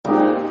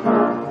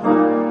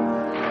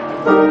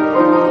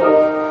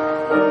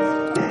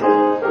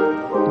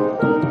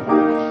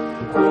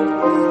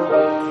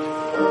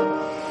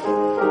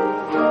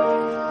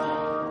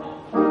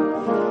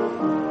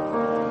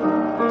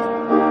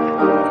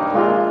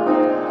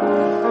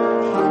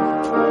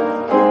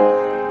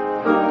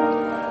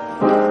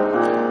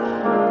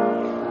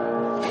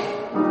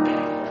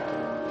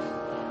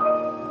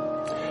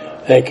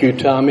Thank you,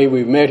 Tommy.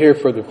 We've met here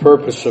for the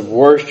purpose of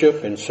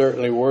worship, and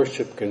certainly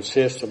worship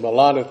consists of a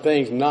lot of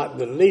things, not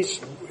the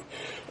least,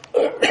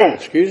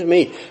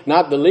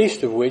 not the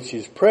least of which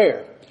is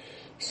prayer.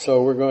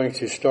 So we're going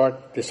to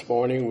start this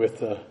morning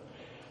with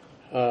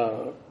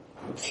a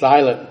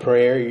silent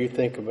prayer. You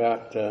think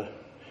about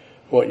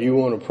what you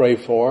want to pray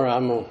for.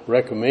 I'm going to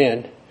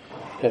recommend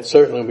that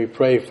certainly we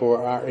pray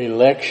for our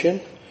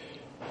election.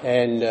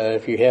 And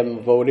if you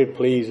haven't voted,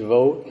 please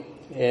vote.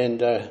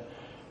 And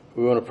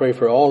we want to pray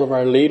for all of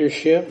our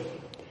leadership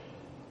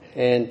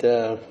and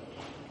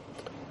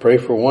pray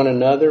for one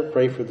another,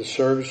 pray for the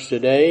service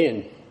today,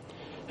 and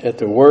that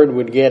the word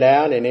would get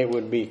out and it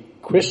would be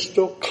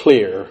crystal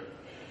clear.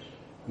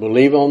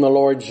 Believe on the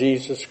Lord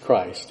Jesus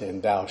Christ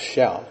and thou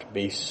shalt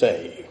be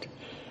saved.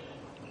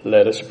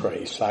 Let us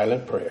pray.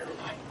 Silent prayer.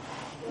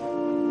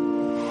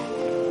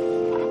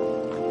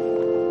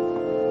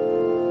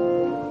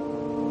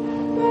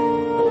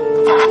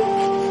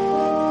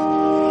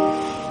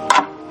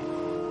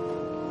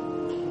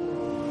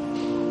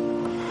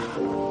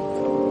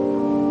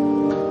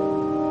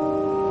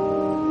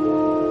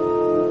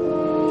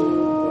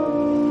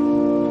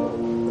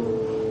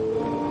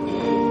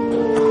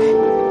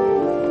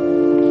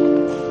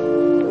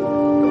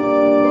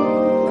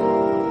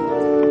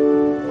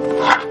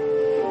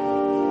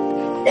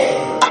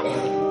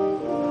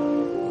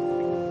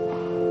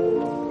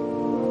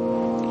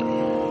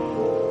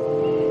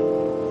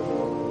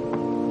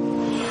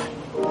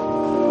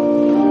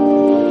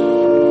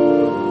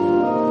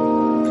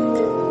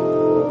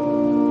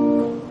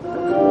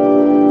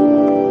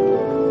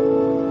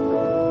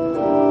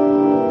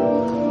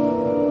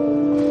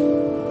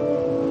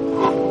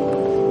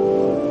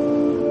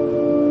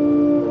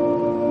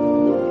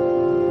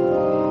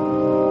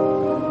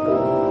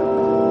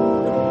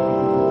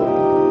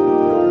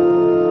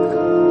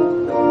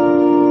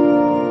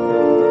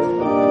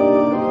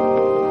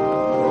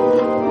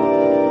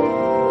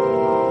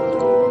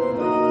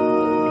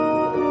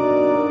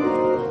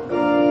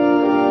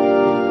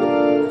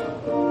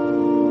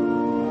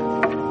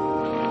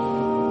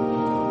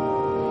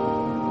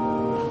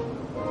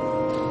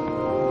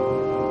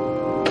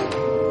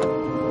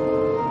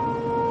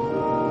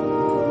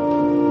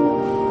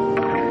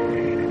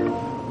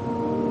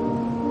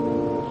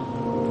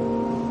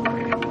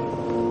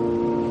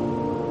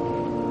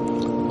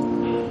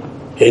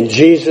 In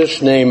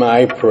Jesus' name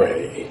I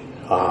pray.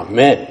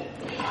 Amen.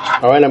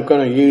 All right, I'm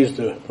going to use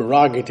the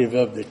prerogative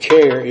of the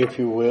chair, if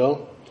you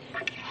will.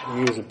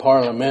 Use a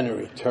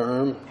parliamentary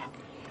term.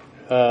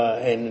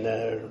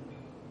 And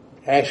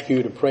ask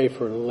you to pray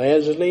for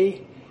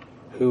Leslie,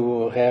 who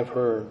will have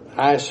her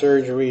eye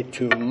surgery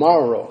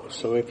tomorrow.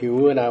 So if you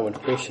would, I would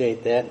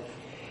appreciate that.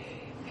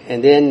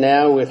 And then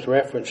now with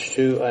reference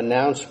to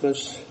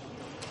announcements,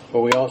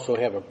 well, we also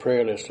have a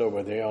prayer list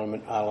over there.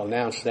 I'll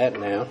announce that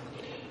now.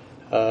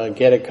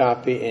 Get a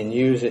copy and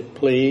use it,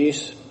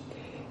 please.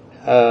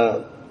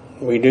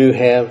 We do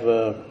have,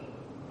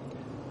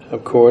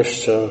 of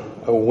course, a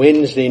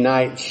Wednesday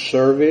night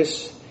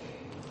service.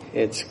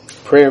 It's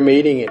prayer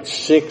meeting at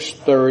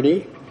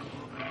 6:30,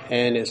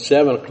 and at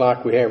 7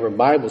 o'clock we have our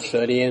Bible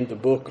study in the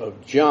book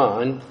of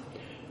John.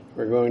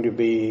 We're going to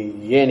be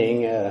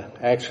beginning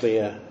actually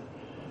a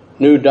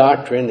new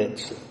doctrine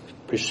that's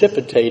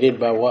precipitated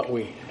by what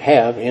we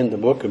have in the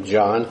book of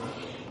John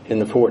in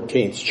the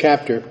 14th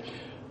chapter.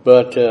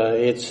 But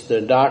it's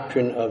the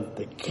doctrine of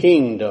the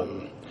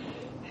kingdom,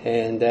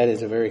 and that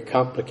is a very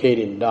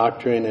complicated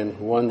doctrine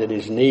and one that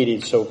is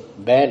needed so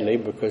badly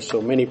because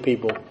so many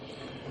people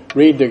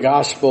read the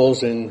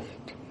Gospels and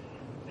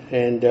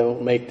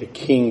don't make the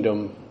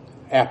kingdom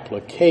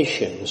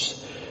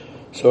applications.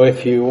 So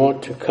if you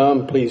want to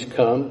come, please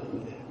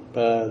come.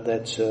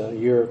 That's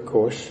your, of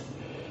course,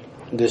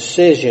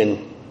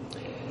 decision.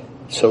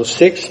 So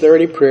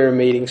 6:30 prayer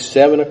meeting,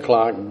 7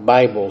 o'clock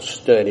Bible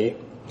study.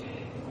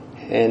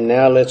 And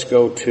now let's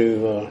go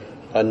to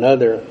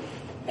another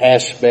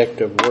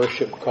aspect of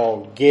worship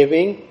called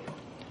giving.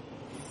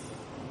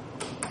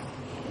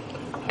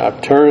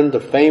 I've turned the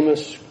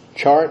famous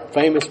chart,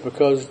 famous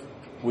because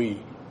we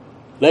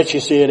let you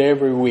see it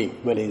every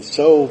week, but it's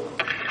so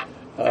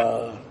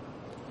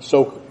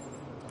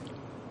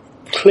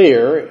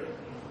clear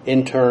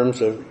in terms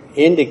of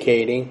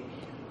indicating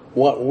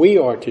what we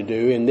are to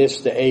do in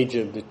this, the age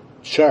of the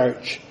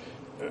church.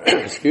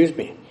 Excuse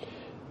me.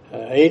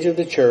 Age of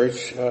the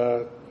church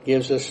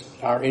gives us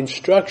our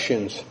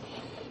instructions,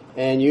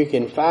 and you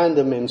can find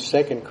them in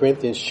 2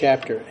 Corinthians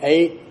chapter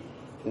 8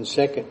 and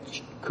 2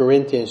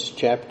 Corinthians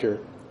chapter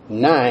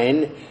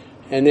 9,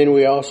 and then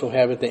we also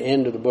have at the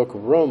end of the book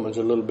of Romans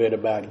a little bit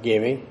about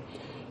giving.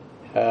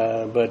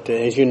 But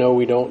as you know,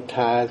 we don't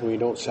tithe, we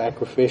don't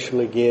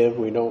sacrificially give,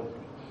 we don't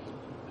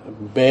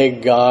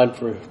beg God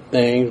for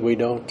things, we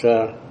don't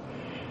do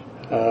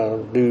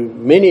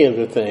many of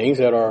the things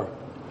that are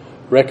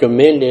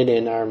recommended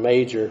in our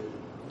major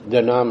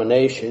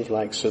denominations,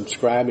 like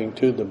subscribing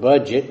to the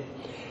budget.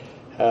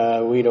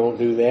 We don't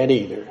do that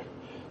either.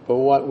 But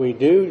what we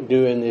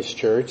do in this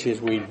church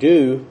is we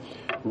do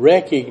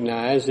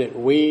recognize that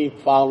we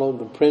follow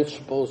the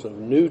principles of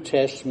New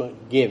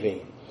Testament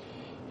giving.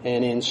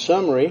 And in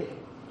summary,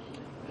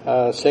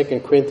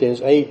 2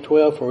 Corinthians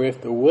 8:12, for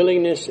if the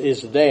willingness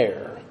is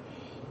there,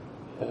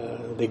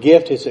 the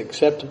gift is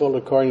acceptable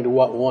according to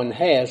what one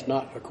has,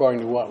 not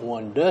according to what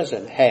one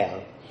doesn't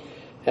have.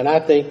 And I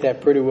think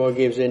that pretty well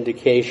gives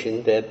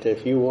indication that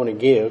if you want to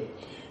give,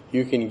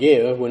 you can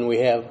give when we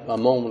have a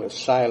moment of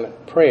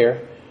silent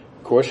prayer,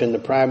 of course in the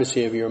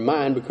privacy of your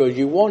mind, because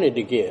you wanted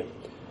to give.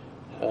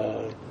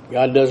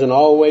 God doesn't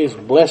always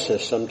bless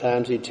us.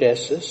 Sometimes He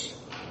tests us.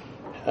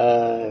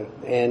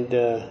 And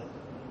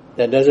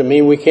that doesn't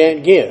mean we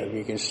can't give.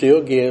 You can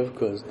still give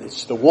because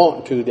it's the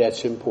want to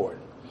that's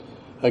important.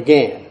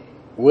 Again,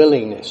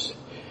 willingness.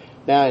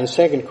 Now in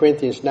 2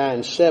 Corinthians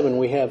 9:7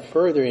 we have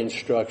further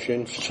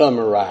instruction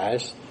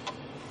summarized,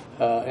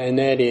 and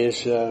that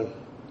is,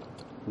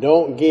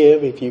 don't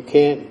give if you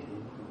can't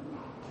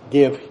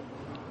give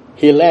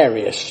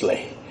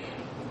hilariously,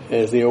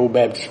 as the old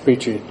Baptist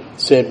preacher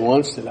said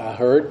once that I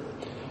heard.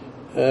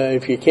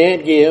 If you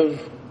can't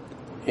give,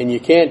 and you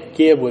can't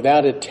give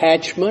without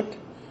attachment,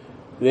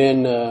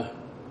 then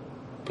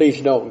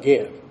please don't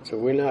give. So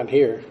we're not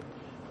here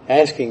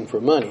asking for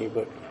money,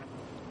 but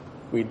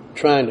we're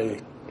trying to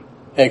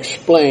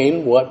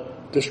explain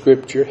what the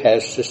Scripture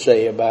has to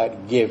say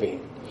about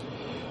giving.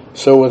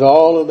 So with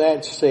all of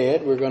that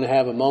said, we're going to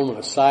have a moment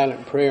of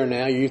silent prayer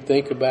now. You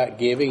think about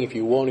giving. If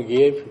you want to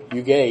give,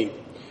 you gave.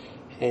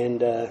 And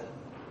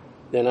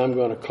then I'm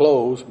going to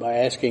close by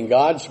asking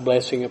God's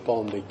blessing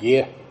upon the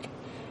gift.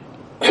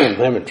 I'm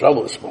having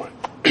trouble this morning.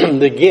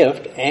 The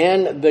gift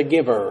and the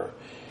giver.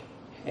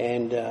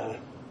 And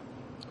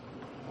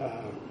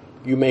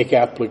you make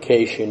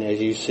application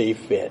as you see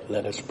fit.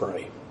 Let us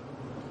pray.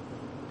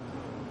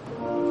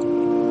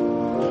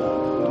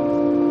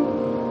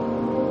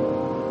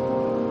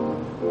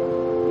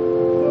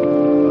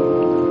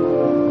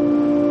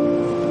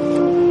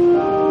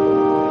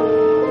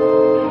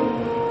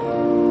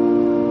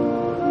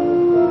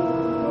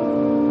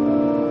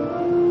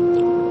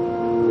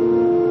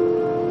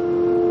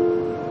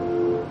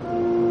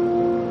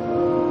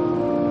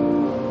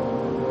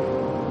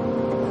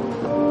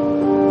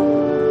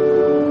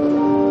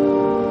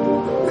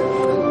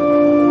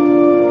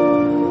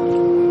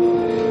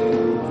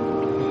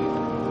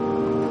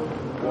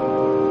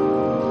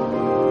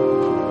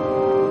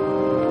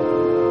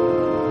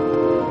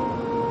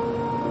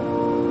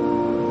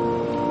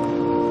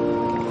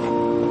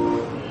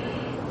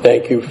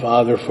 Thank you,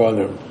 Father, for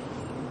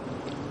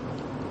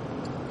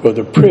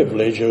the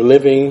privilege of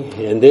living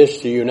in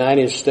this, the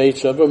United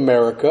States of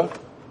America.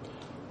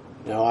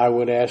 Now I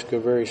would ask a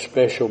very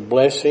special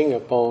blessing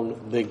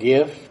upon the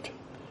gift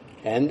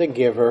and the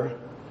giver,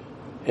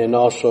 and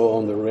also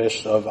on the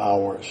rest of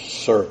our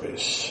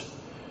service.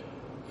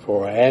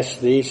 For I ask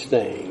these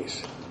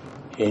things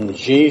in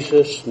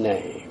Jesus'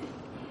 name.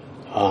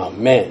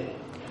 Amen.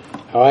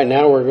 All right,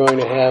 now we're going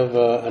to have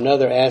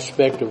another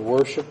aspect of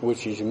worship,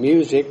 which is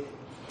music.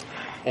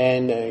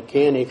 And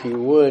Ken, if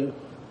you would,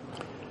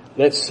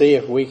 let's see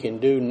if we can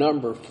do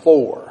number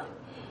 4.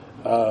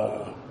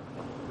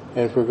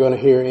 And we're going to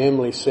hear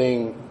Emily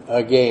sing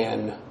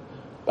again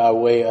by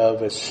way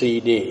of a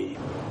CD.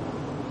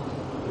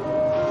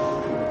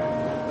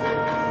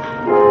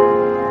 Thank you.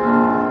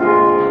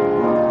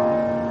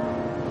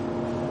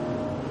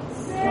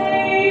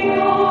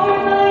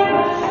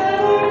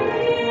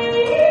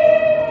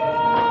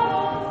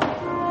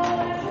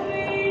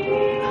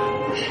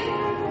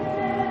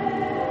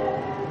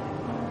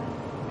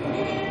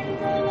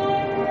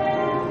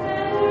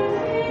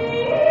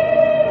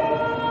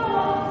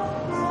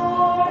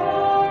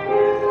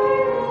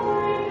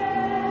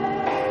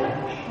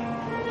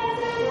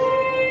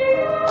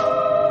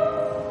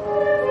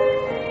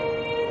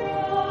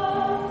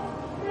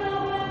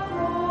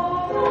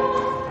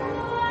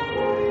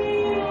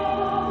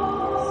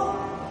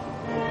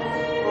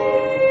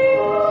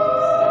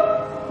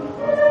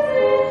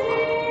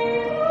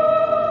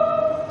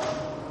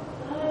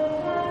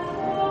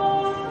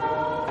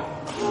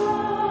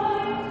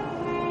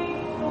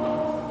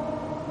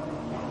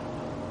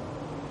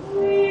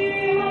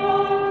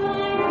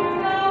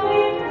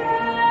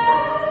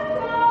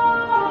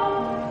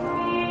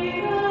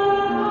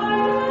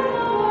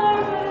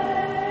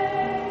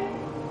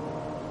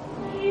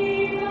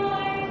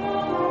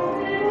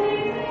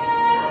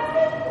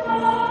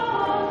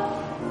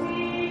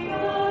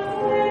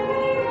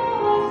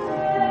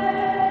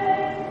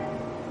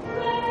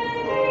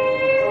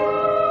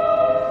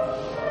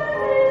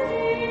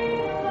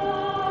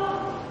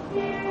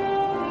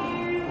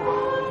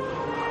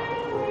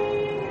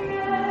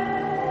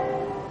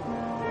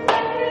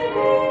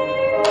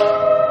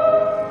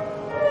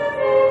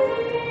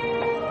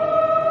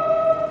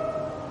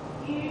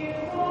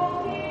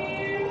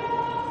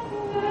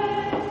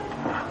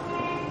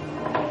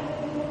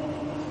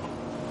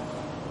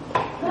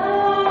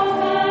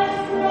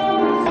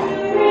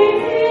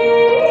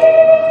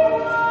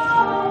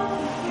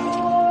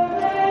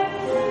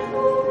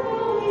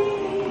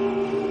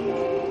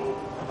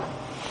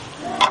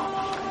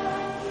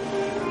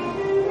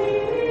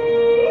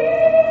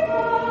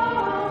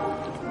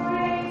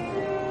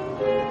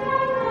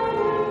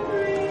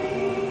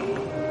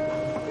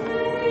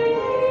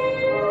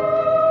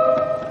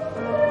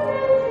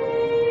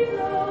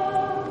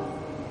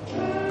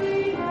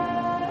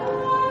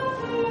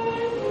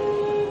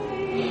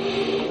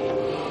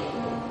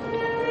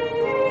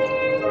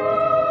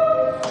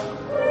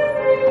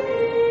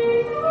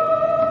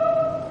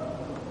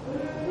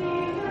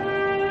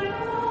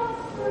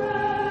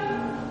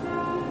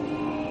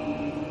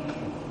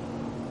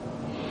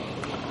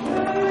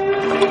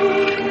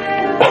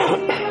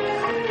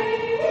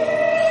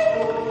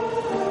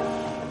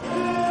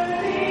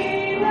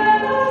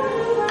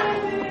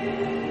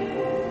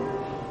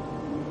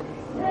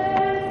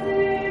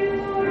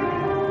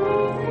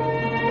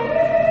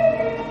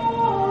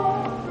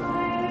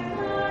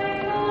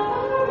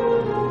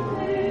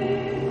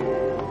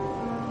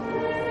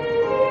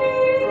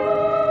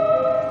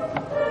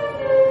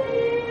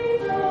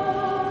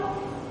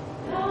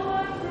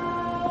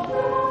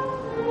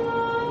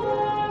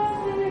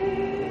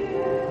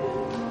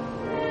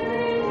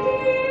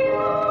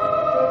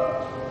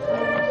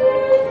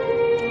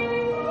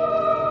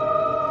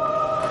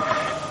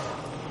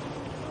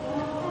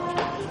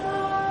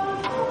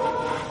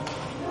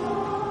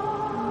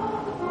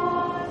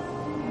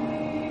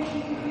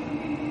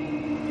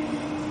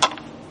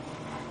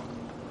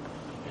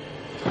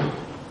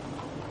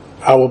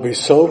 I will be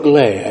so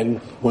glad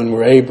when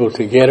we're able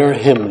to get our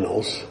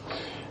hymnals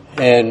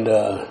and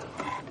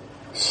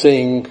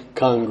sing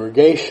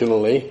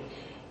congregationally.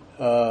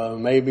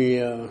 Maybe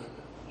the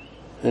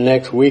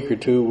next week or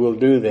two we'll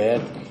do that.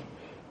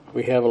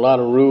 We have a lot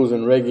of rules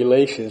and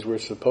regulations we're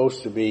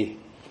supposed to be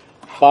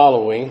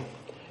following,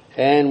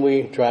 and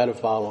we try to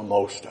follow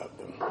most of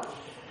them.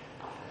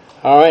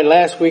 All right,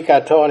 last week I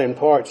taught in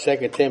part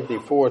 2 Timothy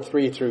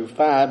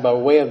 4:3-5 by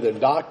way of the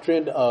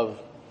doctrine of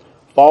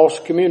false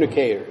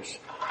communicators.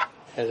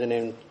 As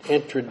an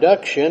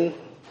introduction,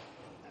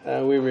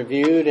 we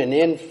reviewed and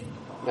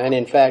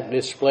in fact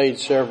displayed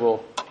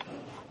several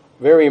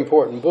very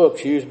important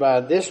books used by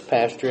this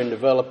pastor in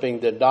developing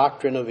the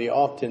doctrine of the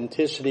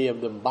authenticity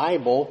of the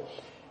Bible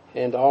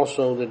and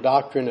also the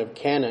doctrine of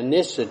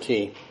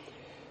canonicity,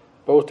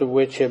 both of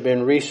which have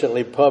been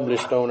recently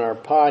published on our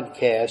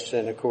podcast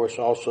and of course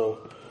also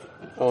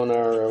on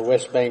our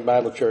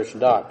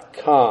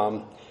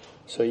westbankbiblechurch.com.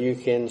 So you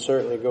can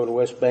certainly go to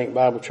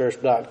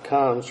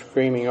westbankbiblechurch.com,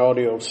 streaming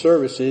audio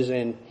services,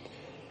 and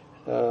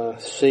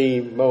see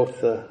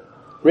both the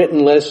written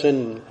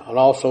lesson and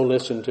also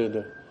listen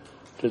to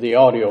the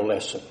audio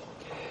lesson.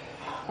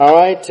 All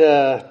right,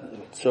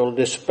 so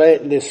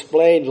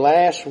displayed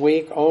last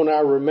week on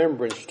our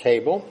remembrance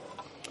table,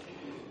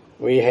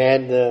 we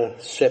had the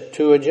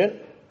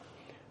Septuagint.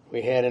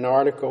 We had an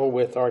article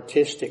with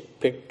artistic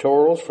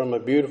pictorials from a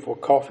beautiful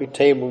coffee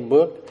table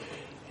book,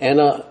 and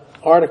an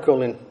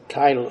article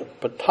entitled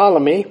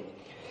Ptolemy,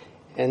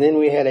 and then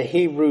we had a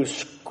Hebrew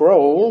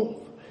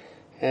scroll,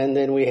 and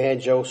then we had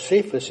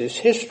Josephus'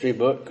 history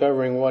book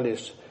covering what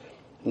is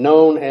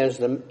known as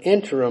the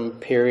interim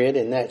period,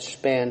 and that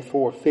spanned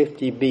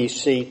 450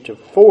 BC to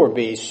 4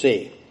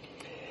 BC.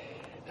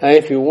 Now,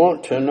 if you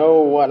want to know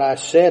what I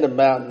said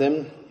about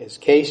them, as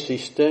Casey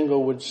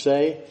Stengel would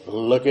say,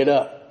 look it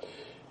up.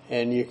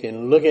 And you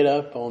can look it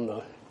up on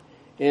the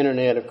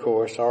internet, of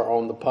course, or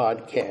on the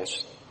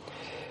podcast.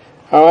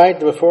 All right,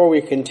 before we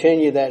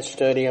continue that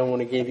study, I want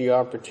to give you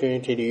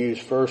opportunity to use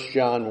 1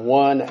 John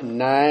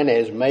 1:9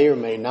 as may or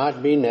may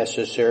not be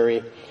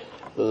necessary.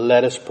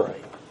 Let us pray.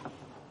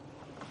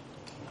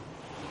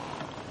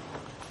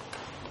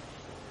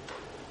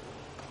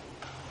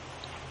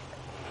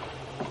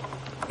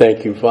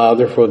 Thank you,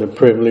 Father, for the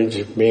privilege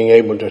of being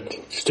able to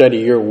study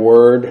your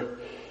word.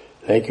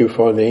 Thank you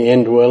for the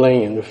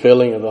indwelling and the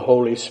filling of the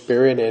Holy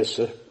Spirit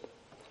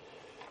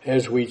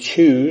as we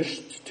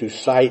choose to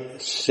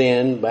cite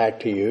sin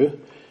back to you,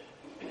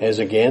 as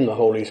again the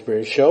Holy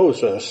Spirit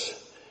shows us.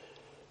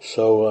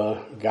 So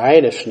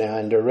guide us now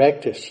and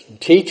direct us,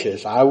 teach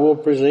us. I will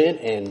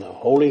present, and the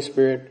Holy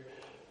Spirit,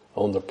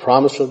 on the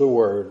promise of the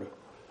word,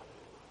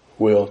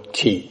 will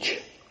teach.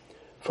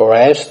 For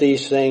I ask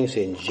these things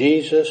in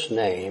Jesus'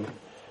 name.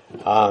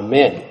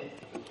 Amen.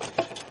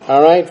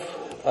 All right.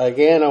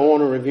 Again, I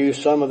want to review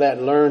some of that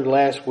learned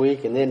last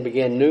week and then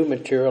begin new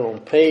material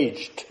on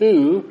page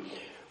 2,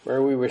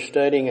 where we were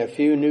studying a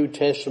few New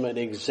Testament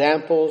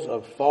examples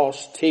of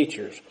false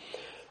teachers.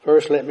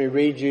 First, let me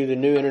read you the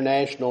New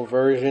International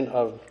Version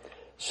of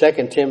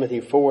 2 Timothy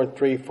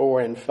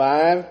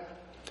 4:3-4-5.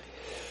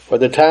 For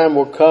the time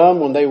will come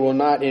when they will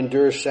not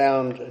endure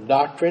sound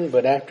doctrine,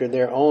 but after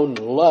their own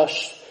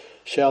lusts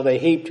shall they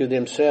heap to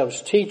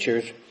themselves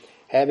teachers,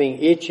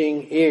 having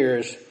itching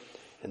ears,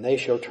 and they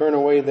shall turn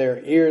away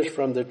their ears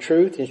from the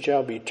truth and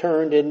shall be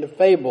turned into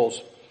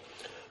fables.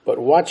 But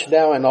watch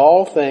thou in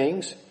all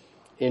things,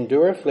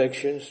 endure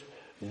afflictions,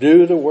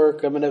 do the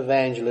work of an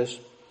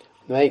evangelist,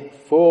 make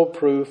full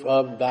proof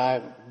of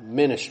thy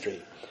ministry.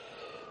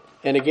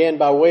 And again,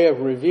 by way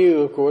of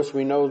review, of course,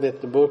 we know that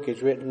the book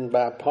is written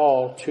by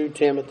Paul to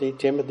Timothy.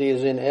 Timothy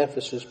is in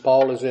Ephesus.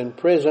 Paul is in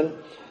prison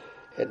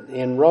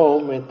in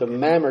Rome at the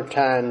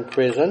Mamertine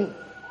prison.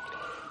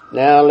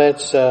 Now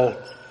let's do a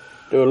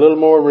little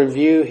more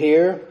review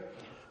here.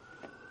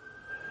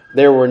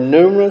 There were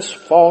numerous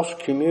false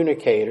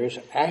communicators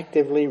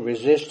actively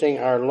resisting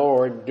our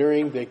Lord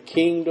during the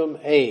kingdom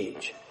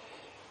age.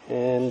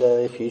 And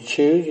if you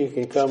choose, you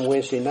can come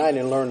Wednesday night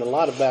and learn a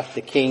lot about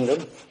the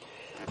kingdom.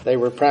 They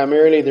were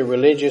primarily the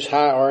religious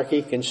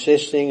hierarchy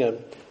consisting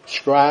of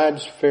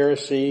scribes,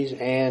 Pharisees,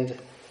 and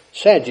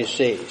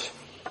Sadducees.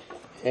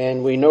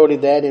 And we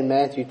noted that in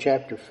Matthew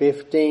chapter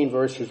 15,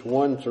 verses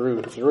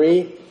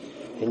 1-3,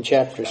 and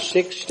chapter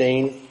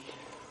 16,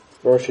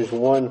 verses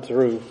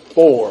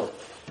 1-4.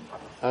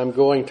 I'm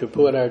going to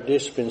put our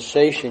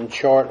dispensation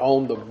chart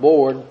on the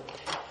board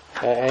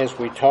as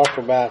we talk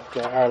about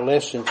our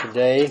lesson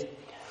today.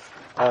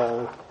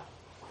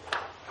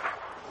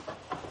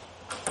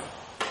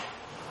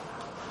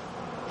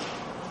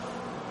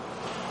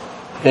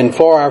 And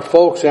for our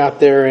folks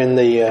out there in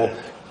the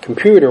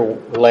computer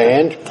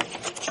land,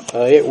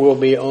 it will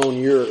be on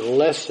your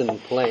lesson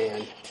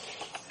plan,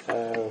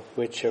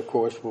 which of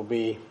course will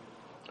be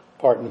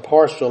part and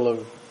parcel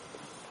of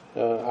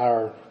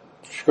our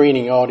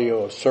screening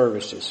audio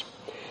services.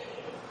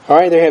 All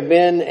right, there have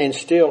been and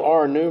still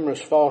are numerous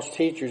false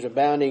teachers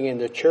abounding in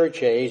the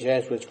church age,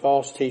 as with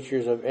false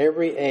teachers of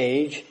every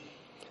age.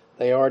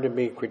 They are to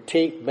be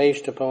critiqued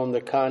based upon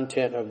the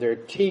content of their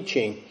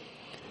teaching.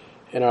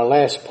 And our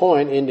last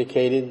point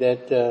indicated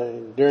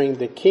that during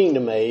the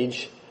kingdom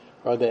age,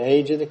 or the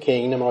age of the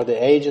kingdom, or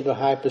the age of the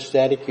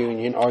hypostatic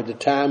union, or the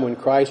time when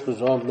Christ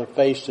was on the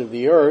face of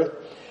the earth,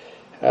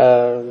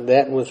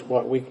 that was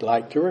what we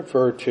like to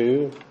refer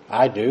to,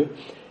 I do,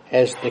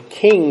 as the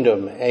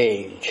kingdom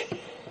age.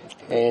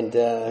 And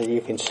you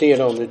can see it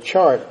on the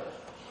chart.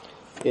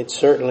 It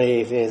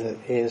certainly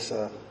is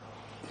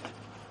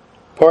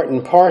part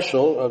and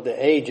parcel of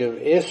the age of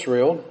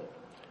Israel,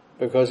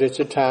 because it's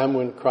a time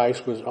when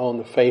Christ was on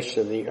the face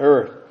of the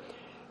earth.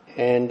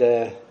 And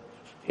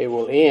it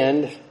will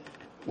end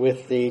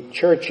with the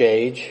church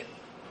age,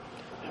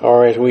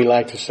 or as we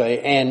like to say,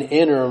 an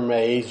interim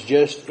age,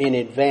 just in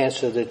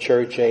advance of the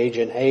church age,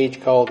 an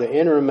age called the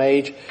interim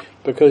age,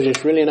 because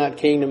it's really not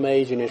kingdom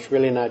age and it's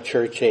really not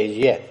church age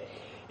yet.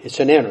 It's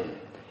an interim.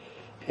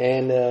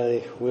 And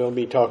we'll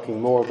be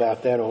talking more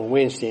about that on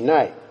Wednesday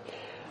night.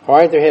 All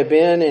right, there have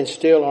been and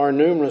still are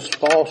numerous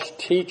false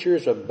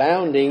teachers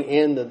abounding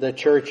in the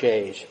church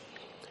age.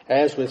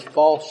 As with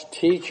false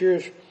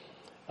teachers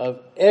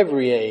of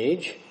every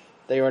age,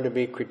 they are to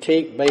be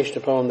critiqued based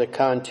upon the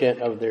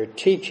content of their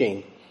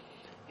teaching.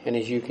 And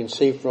as you can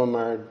see from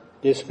our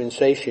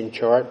dispensation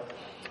chart,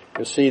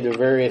 you'll see the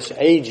various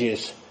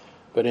ages.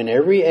 But in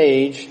every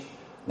age,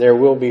 there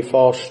will be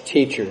false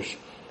teachers.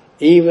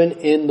 Even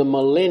in the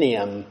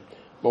millennium,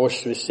 more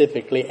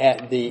specifically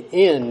at the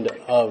end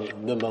of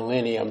the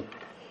millennium,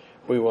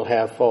 we will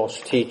have false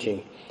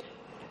teaching.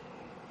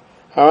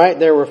 All right,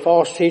 there were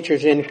false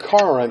teachers in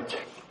Corinth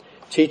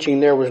teaching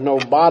there was no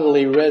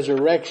bodily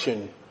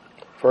resurrection.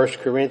 1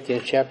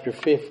 Corinthians chapter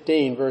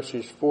 15,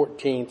 verses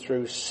 14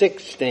 through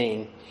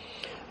 16.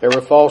 There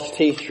were false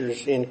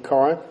teachers in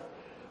Corinth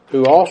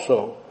who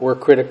also were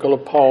critical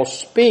of Paul's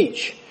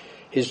speech,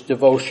 his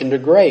devotion to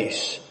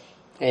grace,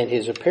 and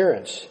his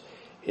appearance.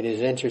 It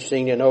is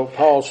interesting to note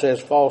Paul says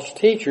false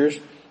teachers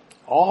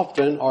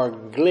often are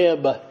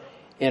glib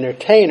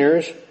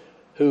entertainers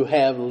who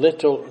have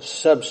little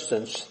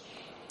substance.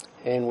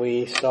 And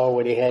we saw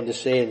what he had to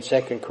say in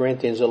 2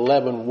 Corinthians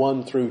 11,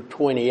 1 through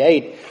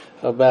 28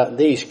 about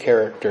these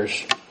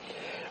characters.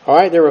 All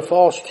right, there were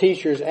false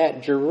teachers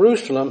at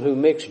Jerusalem who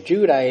mixed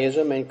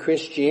Judaism and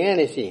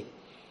Christianity.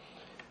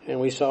 And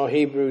we saw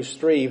Hebrews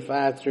 3,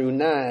 5 through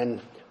 9,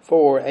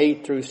 4,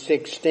 8 through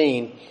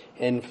 16,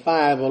 and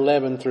 5,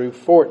 11 through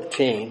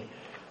 14,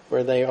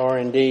 where they are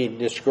indeed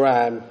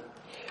described.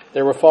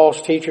 There were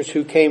false teachers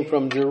who came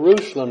from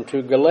Jerusalem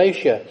to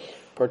Galatia,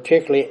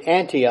 particularly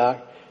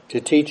Antioch, to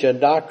teach a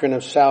doctrine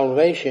of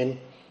salvation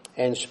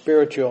and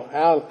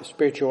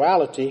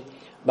spirituality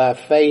by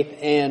faith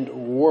and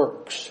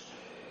works.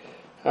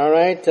 All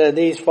right,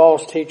 these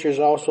false teachers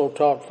also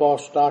taught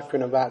false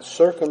doctrine about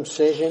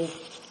circumcision,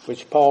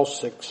 which Paul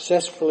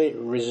successfully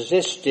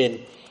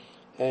resisted.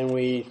 And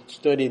we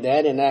studied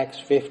that in Acts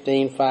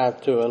 15,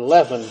 5 to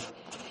 11.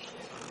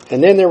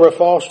 And then there were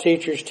false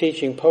teachers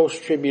teaching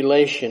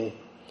post-tribulation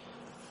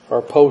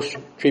or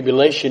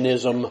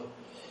post-tribulationism.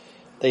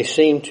 They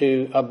seemed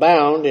to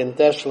abound in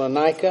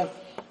Thessalonica,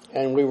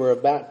 and we were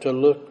about to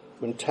look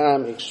when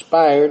time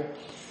expired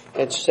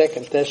at 2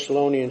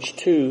 Thessalonians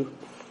 2,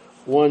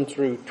 1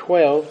 through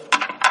 12.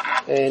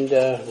 And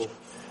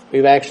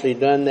we've actually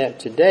done that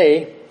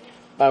today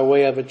by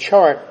way of a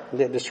chart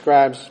that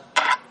describes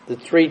the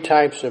three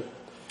types of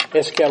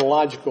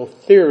eschatological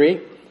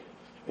theory.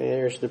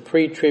 There's the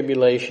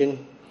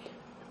pre-tribulation,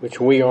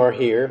 which we are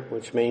here,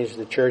 which means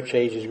the church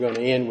age is going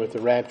to end with the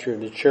rapture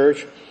of the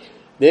church.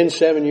 Then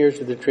 7 years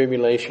of the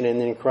tribulation,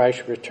 and then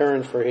Christ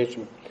returns for his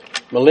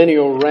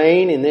millennial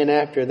reign. And then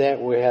after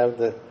that we have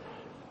the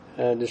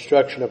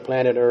destruction of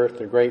planet Earth,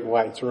 the great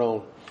white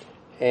throne,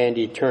 and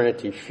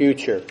eternity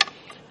future.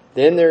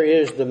 Then there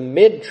is the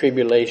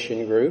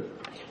mid-tribulation group,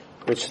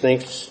 which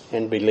thinks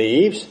and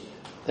believes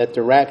that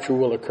the rapture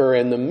will occur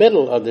in the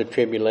middle of the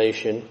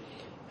tribulation,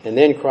 and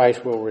then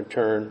Christ will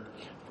return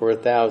for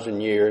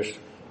 1,000 years.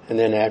 And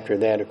then after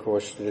that, of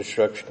course, the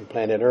destruction of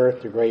planet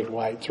Earth, the great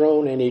white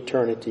throne, and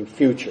eternity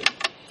future.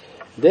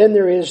 Then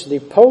there is the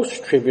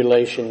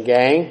post-tribulation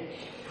gang,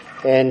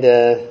 and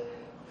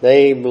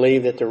they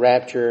believe that the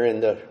rapture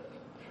and the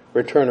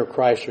return of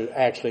Christ are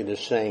actually the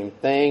same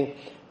thing.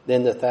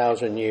 Then the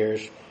 1,000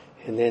 years,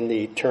 and then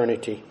the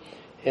eternity.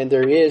 And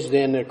there is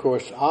then, of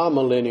course,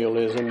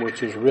 amillennialism,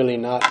 which is really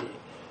not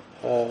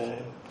a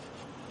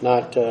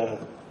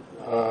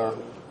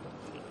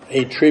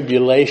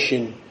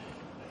tribulation,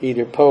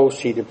 either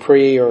post, either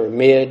pre or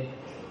mid,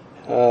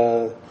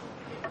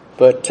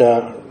 but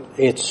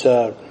it's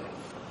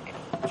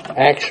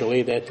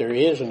actually that there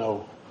is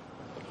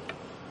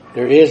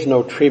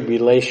no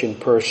tribulation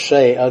per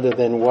se, other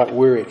than what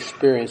we're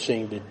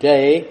experiencing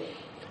today,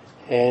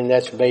 and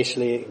that's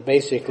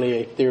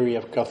basically a theory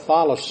of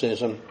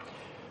Catholicism,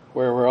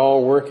 where we're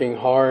all working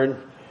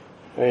hard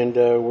and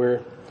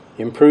we're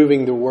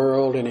improving the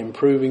world, and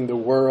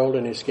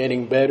it's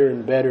getting better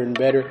and better and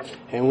better.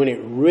 And when it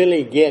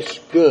really gets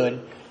good,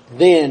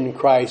 then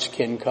Christ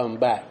can come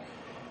back.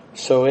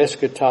 So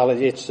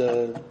eschatology, it's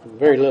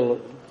very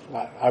little,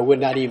 I would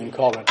not even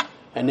call it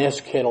an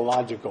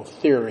eschatological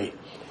theory.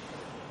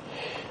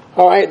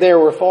 All right, there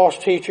were false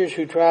teachers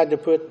who tried to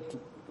put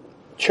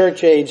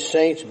church-age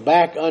saints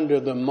back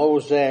under the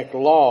Mosaic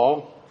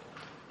law.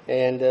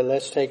 And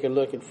let's take a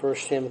look at 1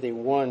 Timothy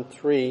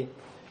 1:3,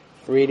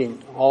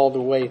 reading all the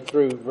way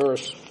through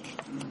verse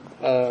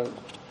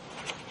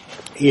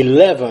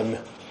 11.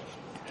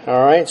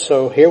 All right,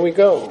 so here we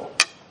go.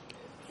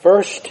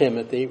 1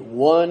 Timothy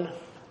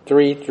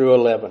 1:3 through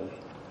 11.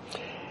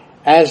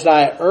 As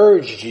I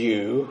urged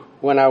you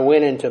when I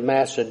went into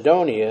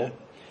Macedonia,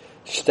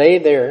 stay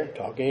there,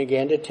 talking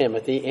again to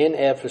Timothy, in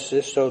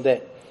Ephesus, so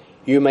that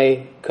you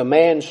may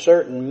command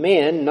certain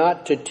men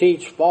not to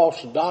teach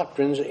false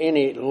doctrines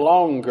any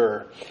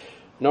longer,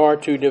 nor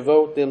to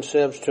devote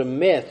themselves to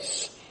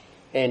myths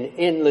and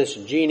endless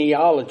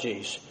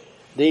genealogies.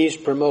 These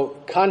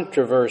promote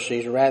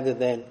controversies rather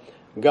than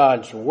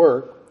God's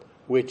work,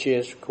 which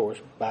is, of course,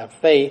 by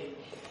faith.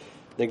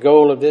 The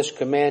goal of this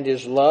command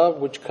is love,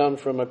 which comes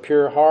from a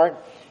pure heart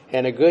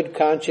and a good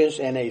conscience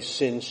and a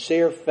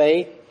sincere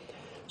faith.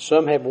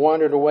 Some have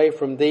wandered away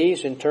from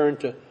these and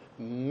turned to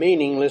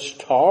meaningless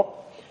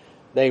talk.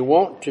 They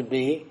want to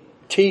be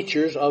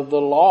teachers of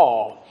the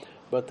law,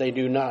 but they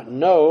do not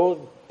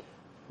know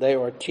they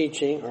are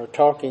teaching or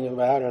talking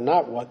about, or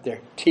not what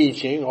they're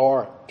teaching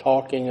or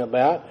talking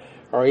about,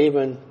 or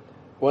even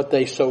what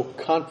they so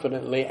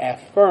confidently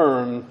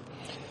affirm.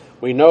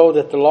 We know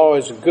that the law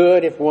is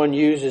good if one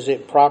uses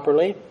it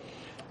properly.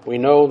 We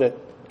know that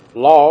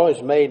law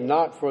is made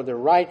not for the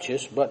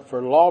righteous, but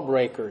for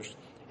lawbreakers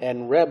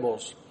and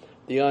rebels,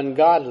 the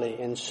ungodly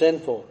and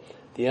sinful,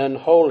 the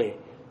unholy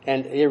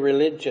and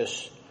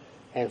irreligious,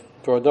 and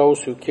for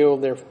those who kill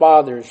their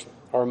fathers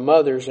or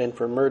mothers, and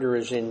for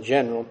murderers in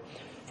general,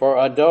 for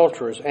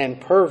adulterers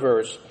and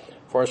perverts,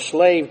 for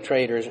slave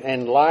traders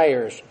and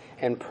liars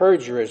and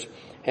perjurers,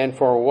 and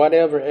for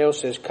whatever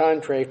else is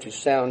contrary to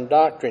sound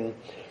doctrine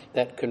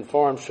that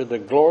conforms to the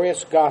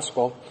glorious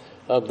gospel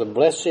of the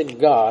blessed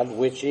God,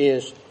 which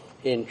is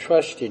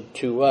entrusted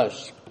to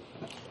us.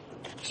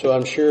 So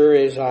I'm sure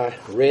as I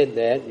read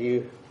that,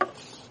 you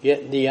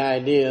get the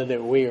idea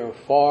that we are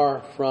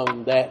far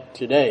from that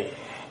today.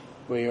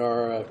 We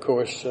are, of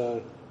course,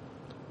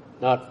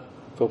 not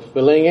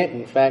fulfilling it.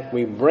 In fact,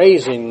 we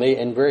brazenly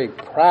and very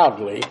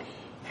proudly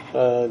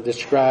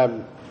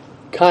describe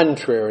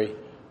contrary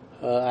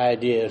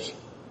ideas.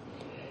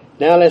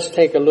 Now let's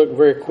take a look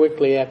very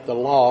quickly at the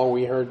law.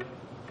 We heard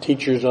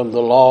teachers of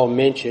the law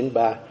mentioned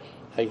by,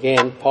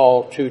 again,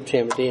 Paul to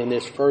Timothy in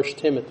this 1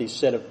 Timothy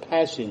set of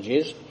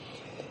passages.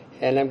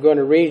 And I'm going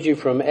to read you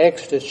from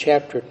Exodus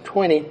chapter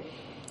 20. I'm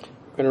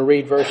going to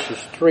read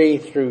verses 3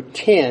 through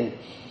 10.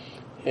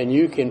 And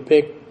you can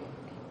pick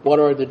what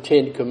are the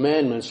 10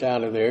 commandments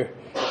out of there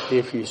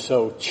if you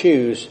so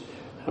choose.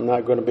 I'm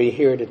not going to be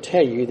here to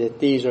tell you that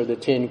these are the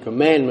 10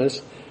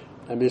 commandments.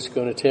 I'm just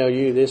going to tell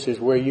you this is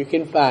where you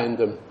can find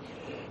them.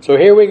 So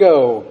here we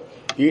go.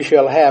 You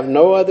shall have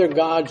no other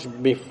gods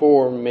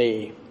before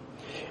me.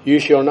 You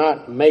shall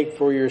not make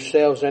for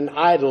yourselves an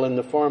idol in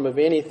the form of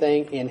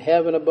anything in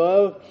heaven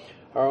above,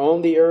 or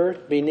on the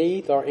earth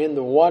beneath, or in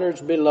the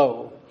waters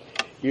below.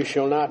 You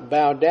shall not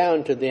bow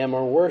down to them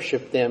or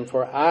worship them,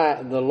 for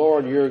I, the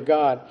Lord your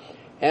God,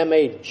 am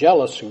a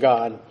jealous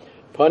God,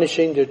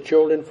 punishing the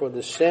children for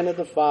the sin of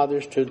the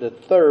fathers to the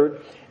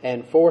third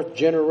and fourth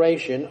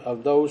generation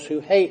of those who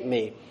hate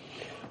me,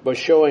 but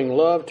showing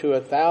love to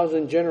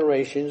 1,000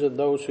 generations of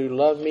those who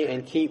love me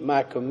and keep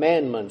my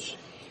commandments.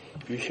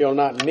 You shall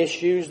not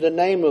misuse the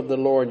name of the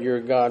Lord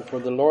your God, for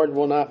the Lord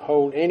will not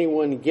hold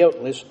anyone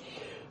guiltless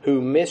who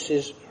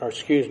misuses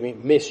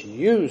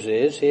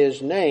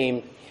his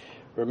name.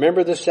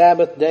 Remember the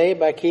Sabbath day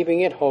by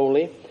keeping it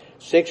holy.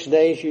 6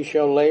 days you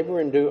shall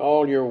labor and do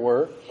all your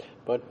work,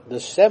 but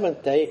the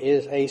seventh day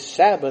is a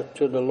Sabbath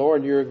to the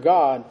Lord your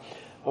God.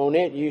 On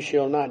it you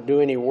shall not do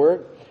any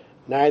work,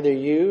 neither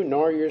you,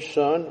 nor your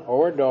son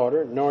or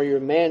daughter, nor your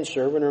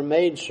manservant or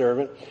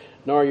maidservant,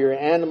 nor your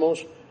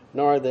animals,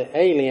 nor the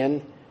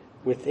alien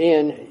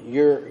within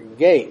your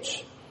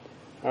gates.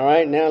 All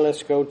right, now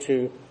let's go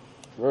to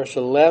verse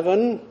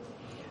 11.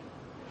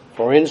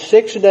 For in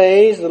 6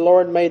 days the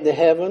Lord made the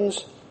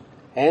heavens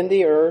and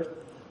the earth,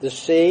 the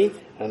sea,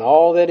 and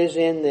all that is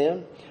in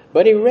them.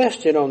 But he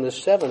rested on the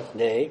seventh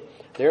day.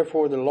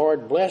 Therefore the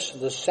Lord blessed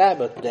the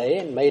Sabbath day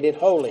and made it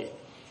holy.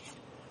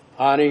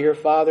 Honor your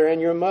father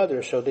and your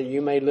mother, so that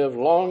you may live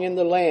long in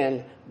the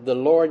land the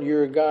Lord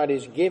your God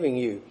is giving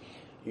you.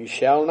 You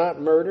shall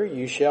not murder,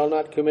 you shall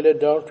not commit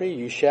adultery,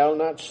 you shall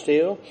not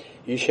steal,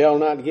 you shall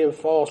not give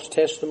false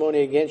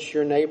testimony against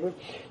your neighbor,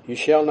 you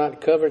shall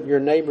not covet your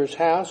neighbor's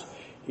house,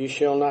 you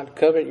shall not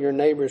covet your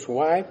neighbor's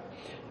wife,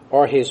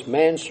 or his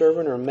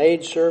manservant or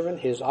maidservant,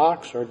 his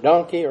ox or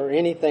donkey, or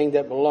anything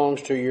that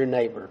belongs to your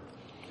neighbor.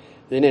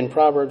 Then in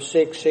Proverbs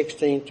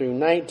 6:16 through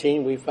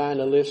 19, we find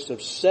a list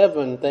of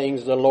 7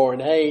 things the Lord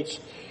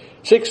hates.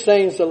 6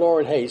 things the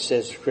Lord hates,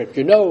 says the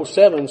Scripture. No,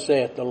 7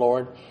 saith the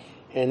Lord.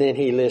 And then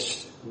he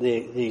lists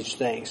these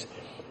things.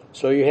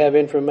 So you have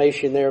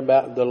information there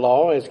about the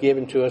law as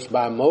given to us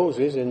by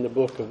Moses in the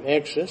book of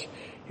Exodus.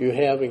 You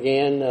have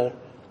again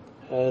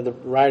the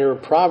writer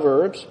of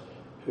Proverbs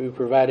who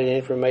provided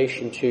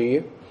information to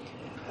you.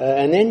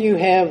 And then you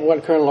have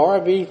what Colonel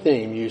R.V.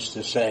 Thieme used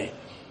to say.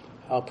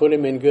 I'll put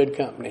him in good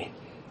company.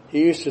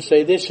 He used to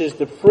say, this is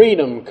the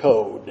Freedom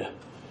Code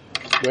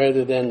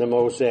rather than the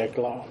Mosaic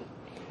Law.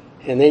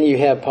 And then you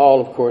have Paul,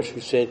 of course,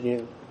 who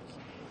said,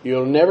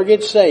 you'll never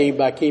get saved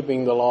by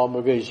keeping the law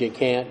because you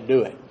can't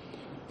do it.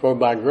 For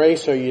by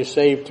grace are you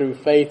saved through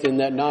faith, in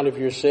that not of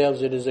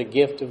yourselves, it is a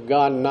gift of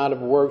God, not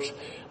of works,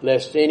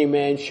 lest any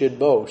man should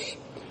boast.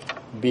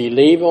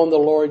 Believe on the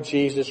Lord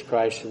Jesus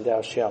Christ and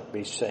thou shalt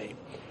be saved.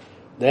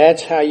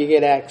 That's how you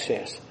get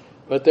access.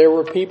 But there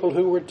were people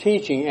who were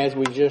teaching, as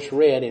we just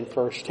read in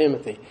 1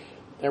 Timothy,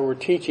 that were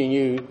teaching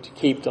you to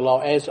keep the law,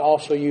 as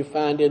also you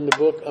find in the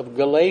book of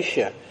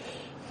Galatia,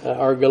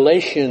 or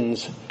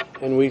Galatians,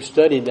 and we've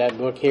studied that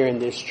book here in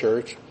this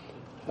church,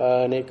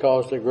 and it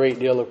caused a great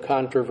deal of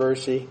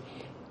controversy,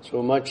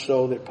 so much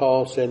so that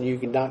Paul said,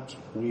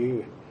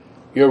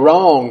 you're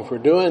wrong for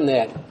doing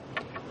that,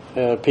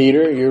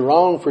 Peter, you're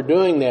wrong for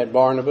doing that,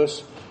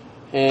 Barnabas,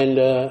 and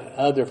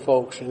other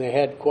folks, and they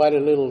had quite a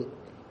little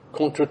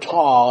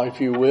contretemps,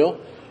 if you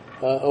will,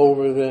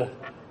 over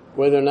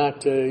whether or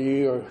not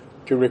you are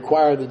to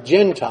require the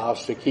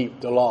Gentiles to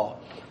keep the law.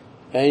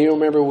 And you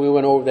remember we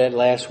went over that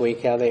last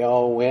week, how they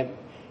all went.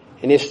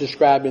 And it's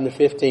described in the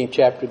 15th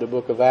chapter of the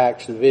book of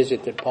Acts, the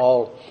visit that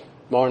Paul,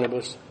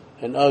 Barnabas,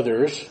 and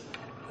others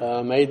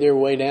made their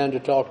way down to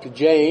talk to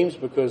James,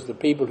 because the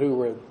people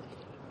who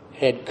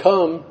had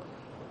come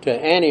to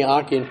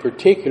Antioch in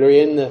particular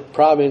in the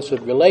province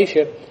of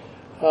Galatia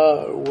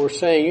were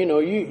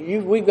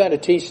saying, we've got to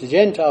teach the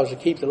Gentiles to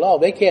keep the law.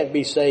 They can't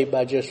be saved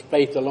by just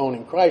faith alone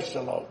in Christ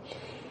alone.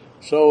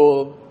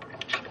 So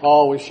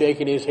Paul was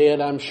shaking his head,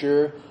 I'm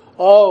sure.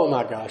 Oh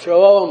my gosh.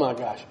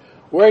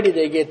 Where did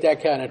they get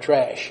that kind of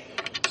trash?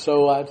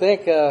 So I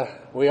think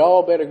we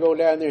all better go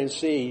down there and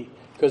see,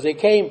 because they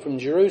came from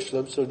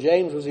Jerusalem. So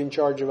James was in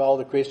charge of all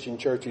the Christian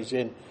churches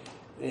in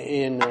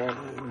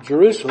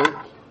Jerusalem.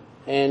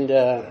 And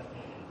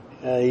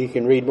you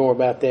can read more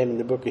about that in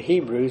the book of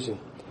Hebrews.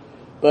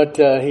 But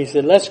he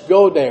said, let's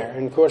go there.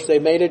 And of course they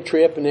made a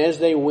trip, and as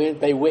they went,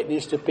 they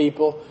witnessed to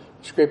people.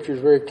 Scripture is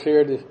very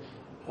clear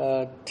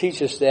to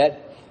teach us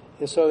that.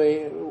 And so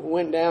they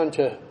went down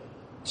to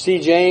see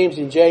James,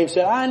 and James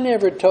said, I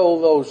never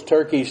told those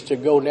turkeys to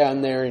go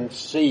down there and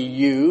see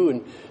you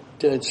and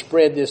to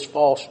spread this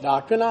false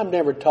doctrine. I've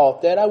never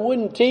taught that. I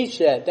wouldn't teach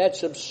that.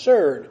 That's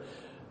absurd.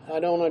 I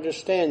don't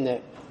understand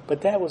that.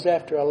 But that was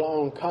after a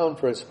long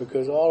conference,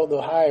 because all of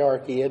the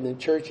hierarchy and the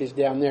churches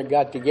down there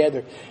got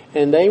together,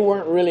 and they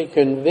weren't really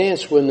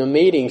convinced when the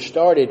meeting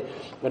started.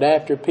 But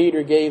after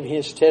Peter gave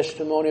his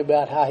testimony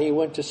about how he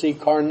went to see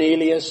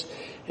Cornelius,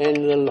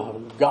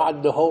 and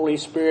God the Holy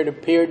Spirit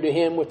appeared to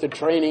him with the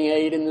training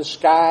aid in the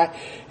sky,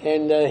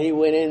 and he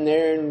went in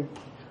there and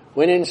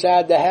went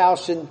inside the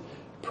house and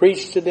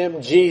preached to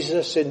them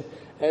Jesus, and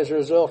as a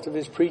result of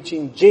his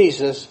preaching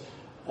Jesus,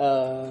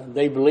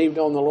 they believed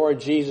on the Lord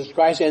Jesus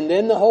Christ. And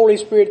then the Holy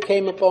Spirit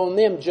came upon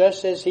them,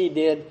 just as he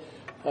did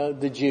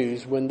the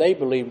Jews when they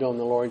believed on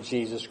the Lord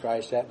Jesus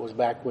Christ. That was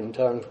back when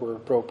tongues were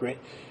appropriate,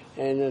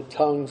 and the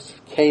tongues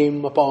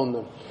came upon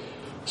them.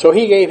 So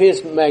he gave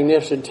his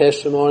magnificent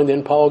testimony,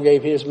 then Paul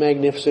gave his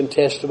magnificent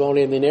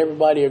testimony, and then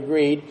everybody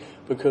agreed,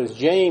 because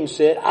James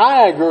said,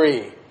 I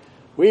agree.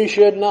 We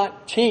should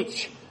not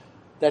teach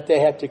that they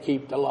have to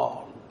keep the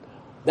law.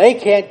 They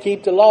can't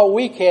keep the law,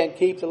 we can't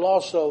keep the law,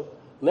 so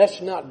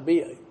let's not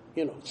be,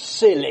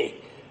 silly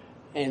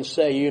and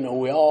say,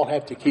 we all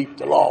have to keep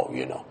the law,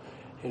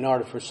 in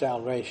order for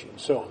salvation.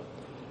 So,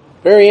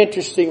 very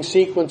interesting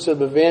sequence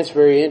of events,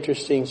 very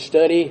interesting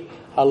study.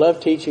 I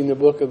love teaching the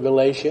book of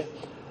Galatia.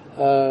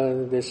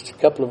 There's a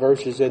couple of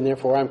verses in there.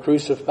 For I'm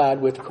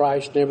crucified with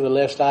Christ,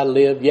 nevertheless I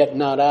live, yet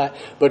not I,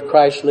 but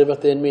Christ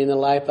liveth in me. In the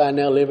life I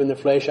now live in the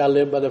flesh, I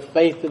live by the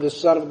faith of the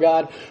Son of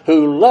God,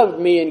 who loved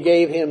me and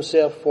gave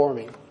himself for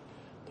me.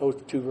 Those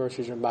two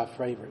verses are my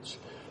favorites.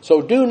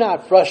 So do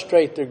not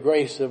frustrate the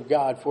grace of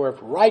God, for if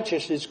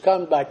righteousness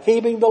comes by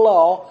keeping the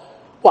law,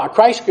 why,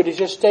 Christ could have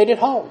just stayed at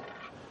home,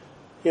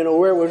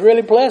 where it was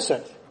really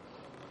pleasant.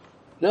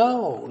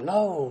 No,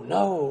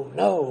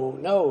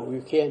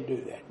 you can't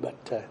do that.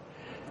 But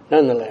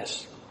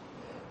nonetheless,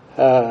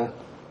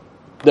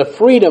 the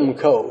freedom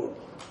code,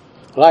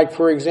 like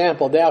for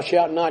example, thou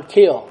shalt not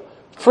kill,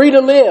 free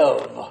to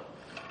live,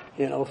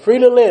 free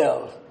to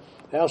live.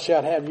 Thou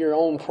shalt have your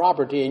own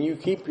property, and you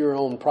keep your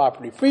own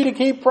property. Free to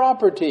keep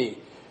property,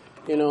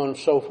 and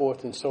so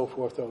forth and so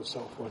forth and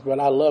so forth. But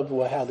I love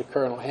how the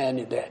colonel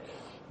handled that.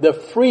 The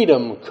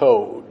freedom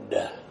code.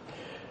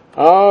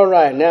 All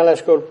right, now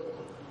let's go to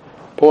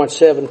point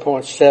 7.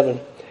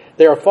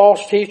 There are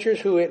false teachers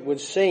who, it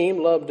would seem,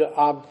 love to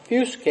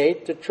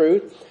obfuscate the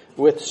truth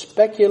with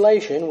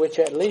speculation, which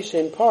at least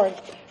in part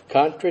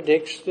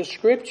contradicts the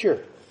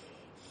Scripture.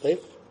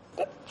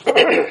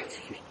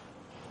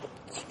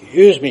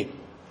 Excuse me.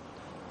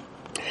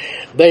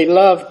 They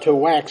love to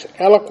wax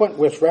eloquent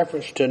with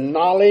reference to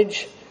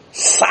knowledge,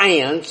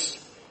 science,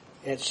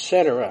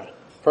 etc.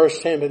 1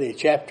 Timothy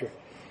chapter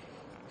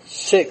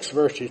 6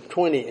 verses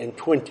 20 and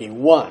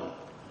 21.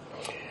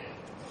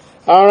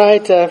 All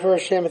right,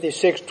 1 Timothy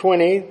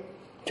 6:20.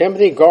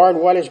 Timothy, guard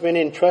what has been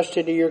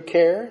entrusted to your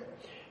care.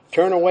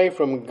 Turn away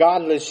from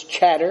godless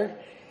chatter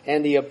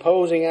and the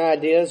opposing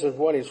ideas of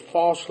what is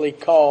falsely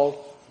called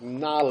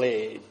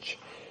knowledge.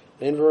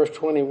 Then verse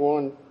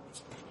 21,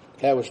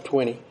 that was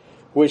 20.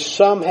 Which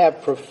some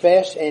have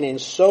professed, and in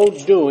so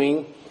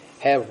doing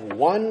have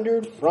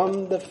wandered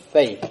from the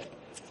faith.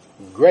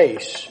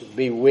 Grace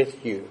be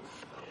with you.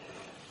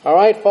 All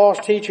right, false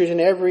teachers in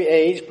every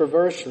age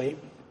pervasively,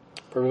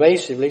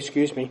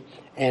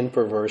 and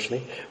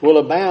perversely, will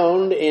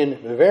abound in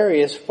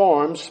various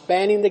forms,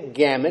 spanning the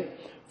gamut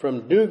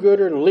from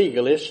do-gooder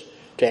legalists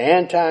to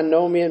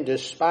antinomian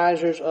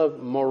despisers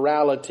of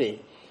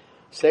morality.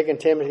 2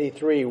 Timothy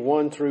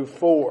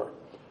 3:1-4.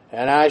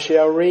 And I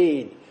shall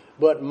read,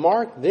 but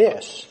mark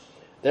this,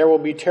 there will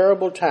be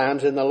terrible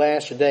times in the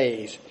last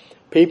days.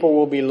 People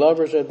will be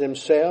lovers of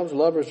themselves,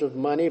 lovers of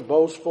money,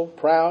 boastful,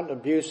 proud,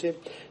 abusive,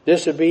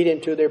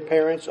 disobedient to their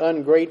parents,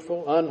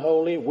 ungrateful,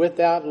 unholy,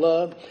 without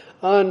love,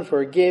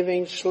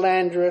 unforgiving,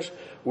 slanderous,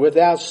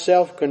 without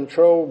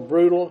self-control,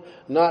 brutal,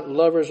 not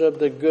lovers of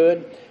the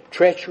good,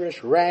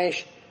 treacherous,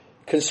 rash,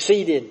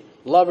 conceited,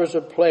 lovers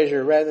of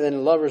pleasure rather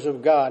than lovers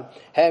of God,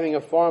 having a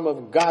form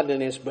of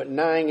godliness but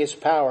denying His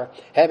power,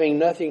 have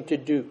nothing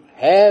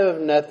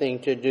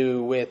to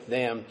do with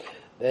them.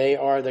 They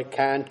are the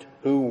kind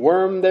who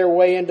worm their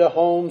way into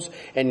homes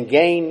and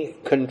gain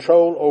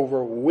control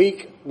over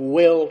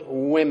weak-willed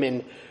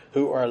women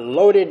who are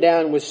loaded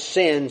down with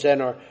sins and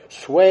are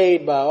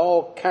swayed by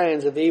all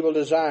kinds of evil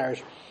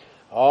desires,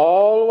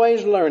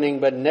 always learning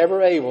but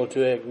never able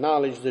to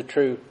acknowledge the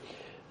truth.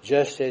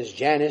 Just as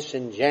Jannes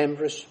and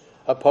Jambres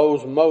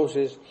opposed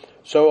Moses,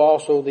 so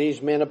also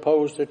these men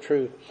oppose the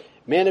truth.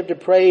 Men of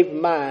depraved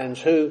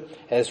minds who,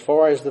 as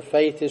far as the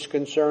faith is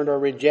concerned, are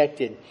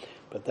rejected.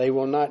 But they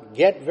will not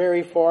get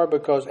very far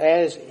because,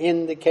 as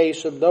in the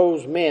case of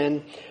those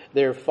men,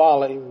 their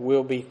folly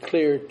will be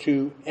clear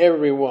to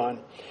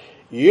everyone.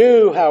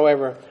 You,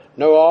 however,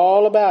 know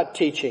all about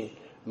teaching,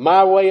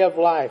 my way of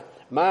life,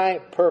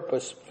 my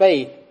purpose,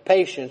 faith,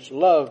 patience,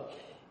 love,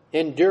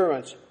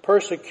 endurance,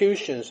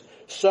 persecutions,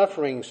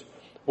 sufferings,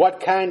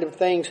 what kind of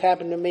things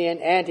happened to me in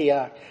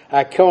Antioch,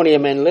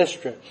 Iconium, and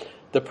Lystra.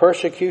 The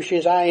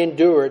persecutions I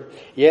endured,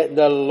 yet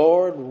the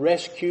Lord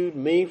rescued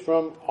me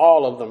from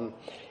all of them.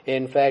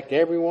 In fact,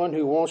 everyone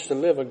who wants to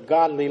live a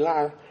godly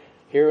life,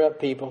 hear up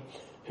people,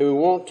 who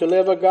want to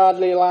live a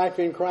godly life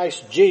in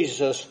Christ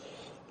Jesus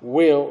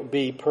will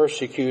be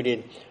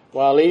persecuted,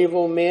 while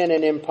evil men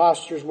and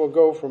impostors will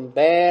go from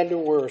bad to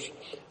worse,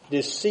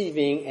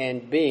 deceiving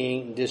and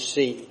being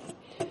deceived.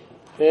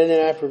 And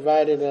then I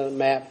provided a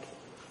map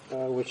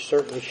which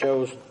certainly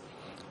shows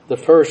the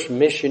first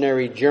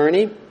missionary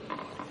journey,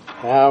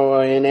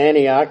 how in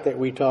Antioch that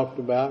we talked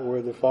about,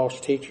 where the false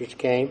teachers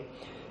came.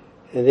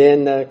 And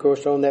then, of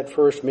course, on that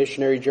first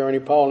missionary journey,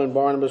 Paul and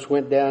Barnabas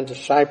went down to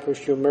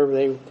Cyprus. You'll remember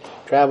they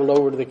traveled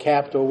over to the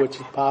capital, which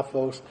is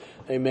Paphos.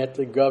 They met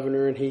the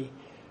governor, and he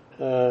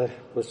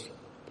was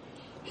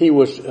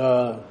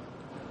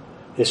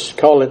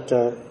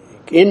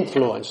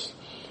influenced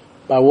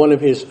by one of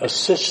his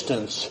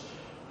assistants,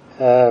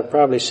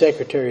 probably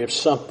secretary of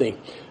something.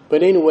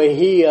 But anyway,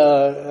 he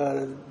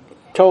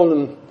told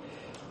him,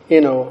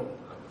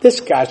 this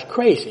guy's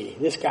crazy.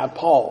 This guy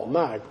Paul,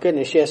 my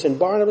goodness, yes. And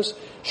Barnabas,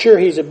 sure,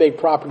 he's a big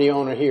property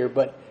owner here,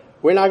 but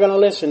we're not going to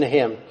listen to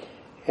him.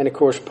 And of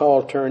course,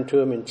 Paul turned to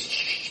him and,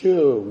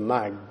 oh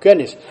my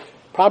goodness,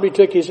 probably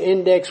took his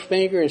index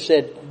finger and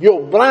said,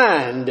 "You're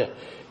blind."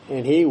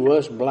 And he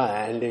was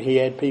blind, and he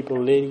had people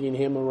leading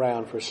him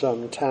around for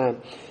some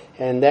time.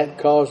 And that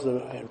caused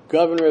the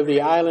governor of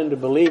the island to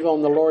believe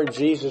on the Lord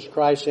Jesus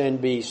Christ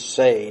and be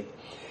saved.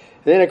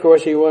 And then, of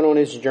course, he went on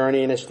his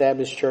journey and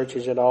established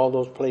churches at all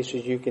those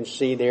places you can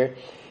see there.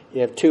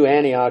 You have 2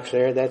 Antiochs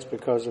there. That's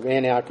because of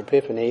Antioch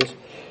Epiphanes.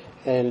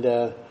 And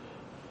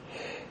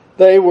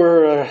they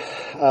were,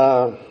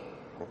 of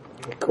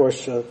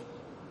course,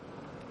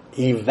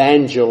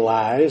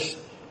 evangelized.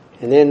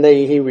 And then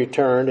he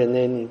returned, and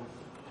then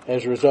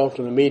as a result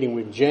of the meeting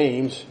with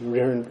James, he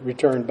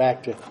returned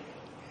back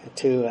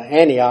to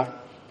Antioch.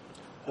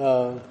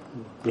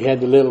 We had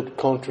the little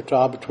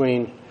contretemps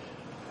between,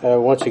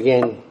 once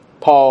again,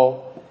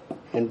 Paul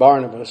and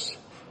Barnabas,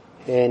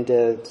 and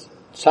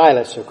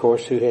Silas, of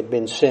course, who had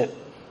been sent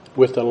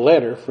with a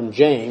letter from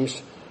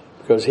James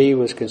because he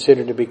was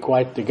considered to be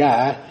quite the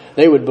guy.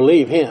 They would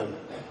believe him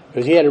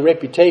because he had a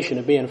reputation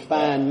of being a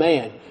fine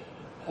man.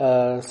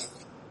 And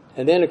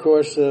then, of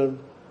course,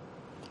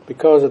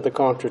 because of the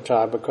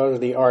contretemps, because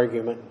of the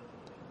argument,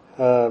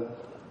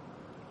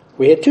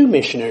 we had 2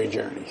 missionary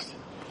journeys.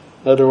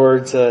 In other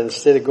words,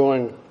 instead of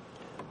going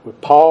with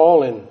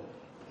Paul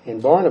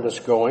and Barnabas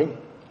going,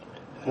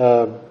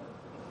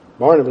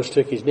 Barnabas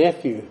took his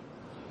nephew,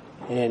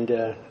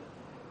 and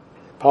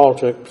Paul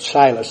took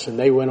Silas, and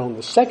they went on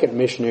the second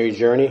missionary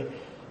journey.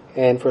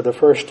 And for the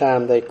first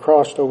time, they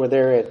crossed over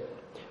there at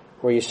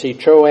where you see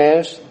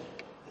Troas.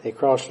 They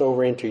crossed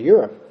over into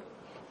Europe,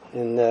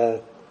 and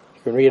you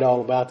can read all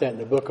about that in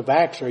the book of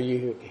Acts, or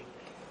you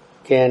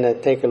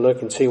can take a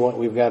look and see what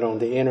we've got on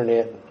the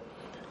internet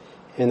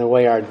in the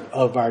way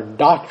of our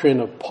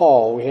doctrine of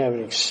Paul. We have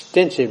an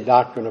extensive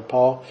doctrine of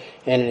Paul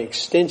and an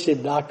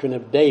extensive doctrine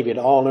of David,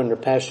 all under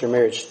Pastor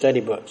Merritt's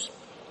study books.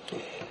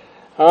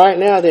 All right,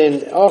 now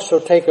then, also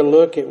take a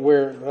look at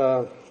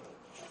where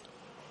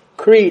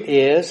Crete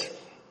is,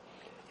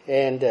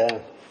 and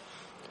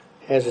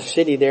has a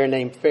city there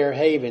named Fair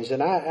Havens.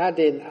 And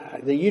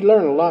you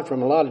learn a lot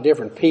from a lot of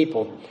different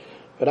people,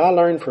 but I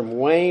learned from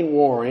Wayne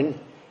Warren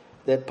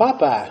that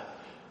Popeye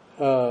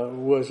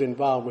was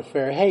involved with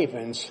Fair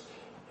Havens.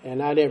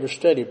 And I never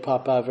studied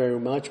Popeye very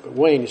much, but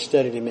Wayne has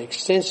studied him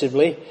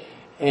extensively.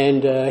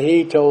 And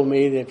he told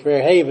me that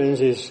Fair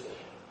Havens is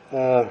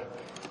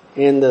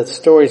in the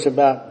stories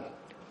about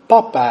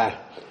Popeye.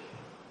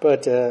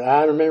 But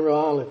I remember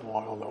Olive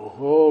Oyl, though.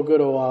 Oh,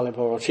 good old Olive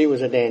Oyl. She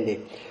was a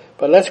dandy.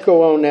 But let's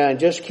go on now and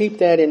just keep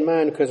that in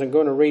mind, because I'm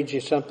going to read you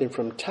something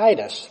from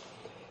Titus.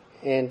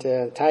 And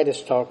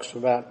Titus talks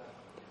about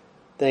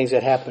things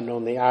that happened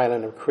on the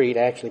island of Crete.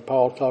 Actually,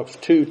 Paul talks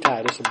to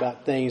Titus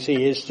about things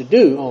he is to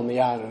do on the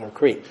island of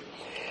Crete.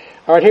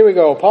 All right, here we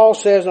go. Paul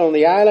says, on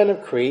the island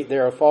of Crete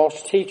there are false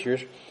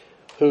teachers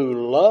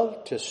who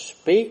love to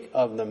speak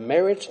of the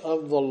merits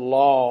of the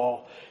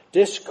law,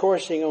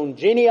 discoursing on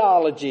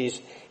genealogies,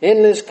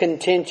 endless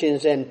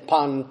contentions, and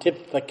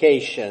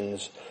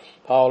pontifications.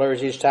 Paul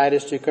urges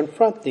Titus to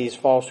confront these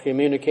false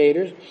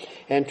communicators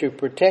and to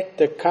protect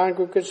the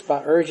congregants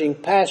by urging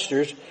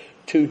pastors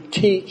to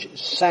teach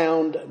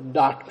sound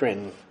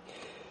doctrine.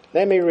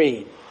 Let me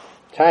read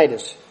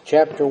Titus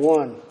chapter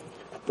 1,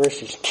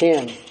 verses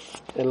 10,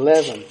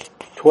 11,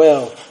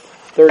 12,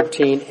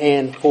 13,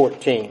 and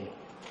 14.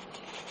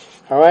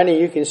 All right, and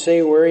you can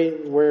see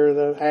where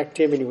the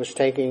activity was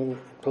taking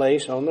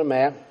place on the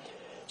map.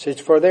 It says,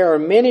 for there are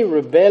many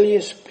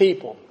rebellious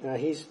people. Now,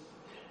 he's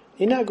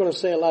not going to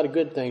say a lot of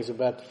good things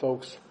about the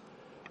folks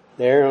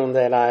there on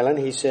that island.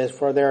 He says,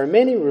 for there are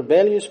many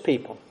rebellious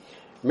people,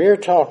 mere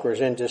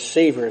talkers and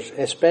deceivers,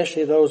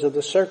 especially those of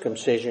the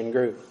circumcision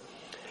group.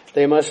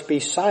 They must be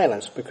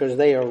silenced, because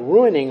they are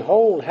ruining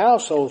whole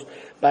households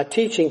by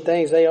teaching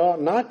things they ought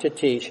not to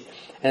teach,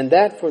 and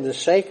that for the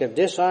sake of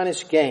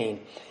dishonest gain.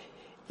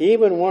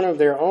 Even one of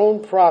their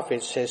own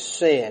prophets has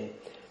said,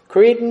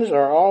 Cretans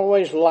are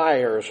always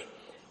liars,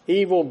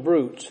 evil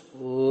brutes,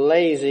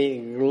 lazy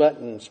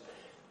gluttons.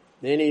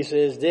 Then he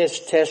says,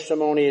 this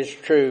testimony is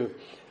true.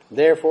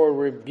 Therefore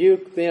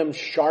rebuke them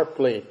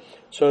sharply,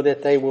 so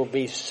that they will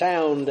be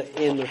sound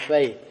in the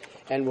faith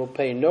and will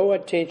pay no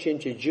attention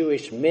to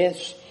Jewish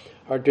myths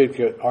or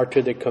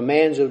to the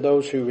commands of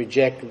those who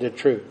reject the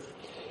truth.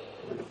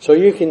 So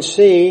you can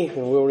see,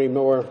 and we'll read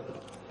more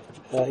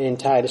in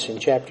Titus in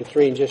chapter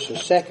 3 in just a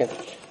second,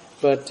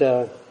 but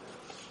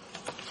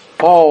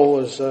Paul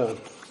was a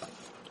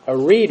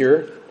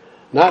reader,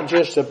 not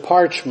just of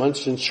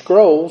parchments and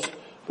scrolls,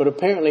 but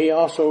apparently he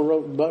also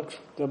wrote books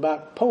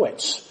about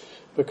poets,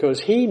 because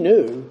he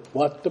knew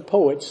what the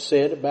poets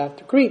said about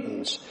the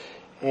Cretans.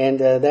 And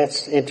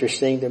that's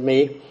interesting to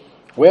me.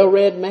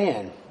 Well-read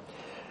man.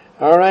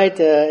 All right,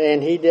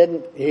 and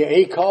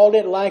he called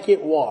it like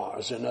it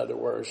was, in other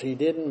words. He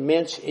didn't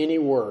mince any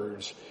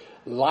words.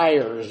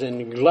 Liars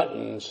and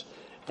gluttons.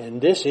 And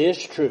this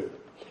is true.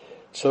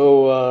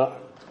 So,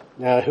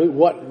 now I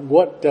wonder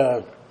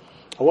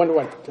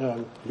what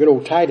good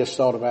old Titus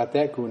thought about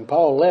that. When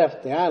Paul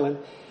left the island,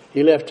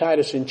 he left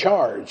Titus in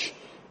charge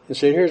and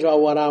said, here's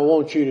what I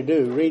want you to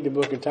do. Read the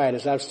book of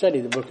Titus. I've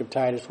studied the book of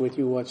Titus with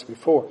you once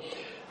before,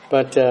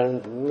 but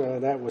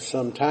that was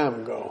some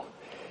time ago.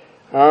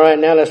 All right,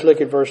 now let's look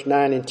at verse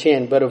 9 and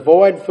 10. But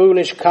avoid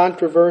foolish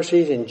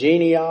controversies and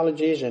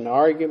genealogies and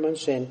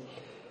arguments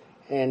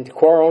and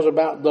quarrels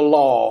about the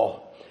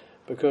law,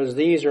 because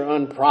these are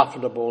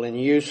unprofitable and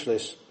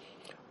useless.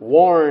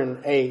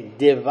 Warn a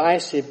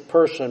divisive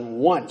person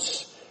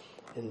once,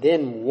 and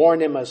then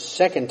warn him a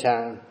second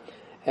time.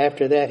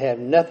 After that, have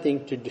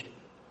nothing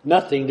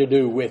to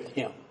do with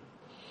him.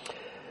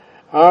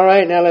 All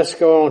right, now let's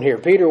go on here.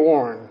 Peter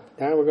warned.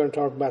 Now we're going to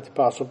talk about the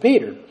Apostle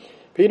Peter.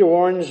 Peter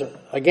warns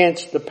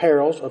against the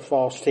perils of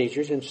false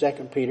teachers in 2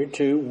 Peter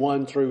 2,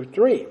 1 through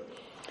 3.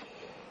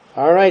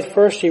 All right,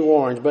 first he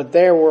warns, but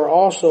there were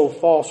also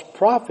false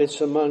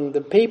prophets among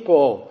the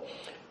people,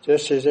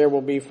 just as there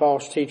will be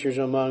false teachers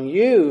among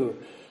you.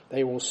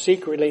 They will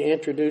secretly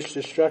introduce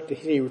destructive.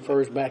 He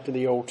refers back to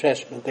the Old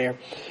Testament there.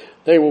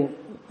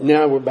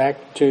 Now we're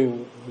back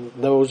to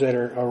those that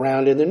are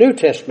around in the New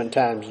Testament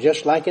times,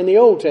 just like in the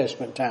Old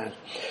Testament times.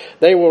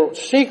 They will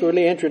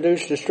secretly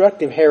introduce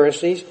destructive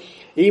heresies,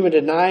 even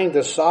denying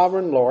the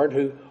sovereign Lord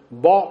who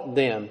bought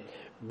them,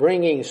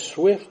 bringing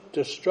swift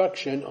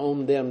destruction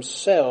on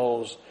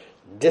themselves.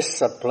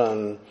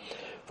 Discipline.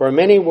 For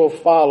many will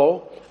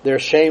follow their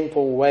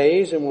shameful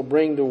ways and will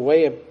bring the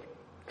way of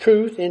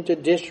truth into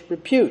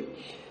disrepute.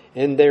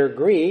 In their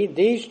greed,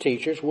 these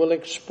teachers will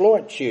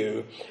exploit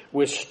you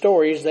with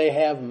stories they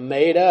have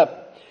made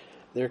up.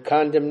 Their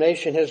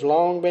condemnation has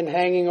long been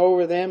hanging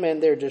over them,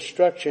 and their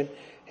destruction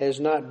has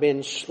not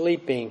been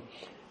sleeping.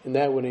 And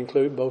that would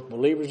include both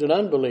believers and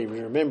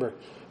unbelievers. Remember,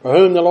 For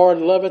whom the Lord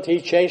loveth,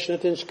 he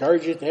chasteneth and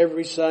scourgeth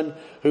every son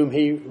whom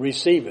he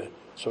receiveth.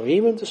 So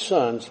even the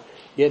sons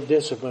get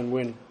disciplined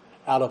when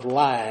out of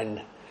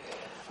line.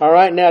 All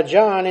right, now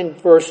John in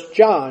 1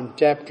 John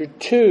chapter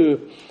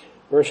 2,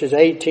 verses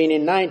 18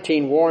 and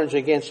 19 warns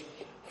against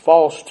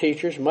false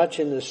teachers much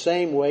in the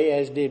same way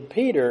as did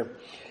Peter.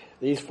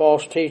 These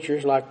false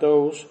teachers, like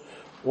those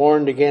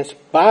warned against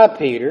by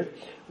Peter,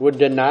 would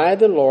deny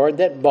the Lord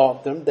that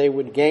bought them. They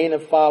would gain a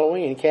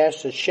following and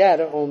cast a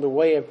shadow on the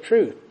way of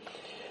truth.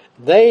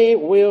 They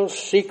will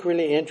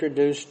secretly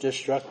introduce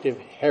destructive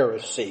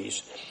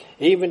heresies,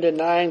 even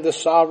denying the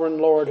sovereign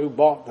Lord who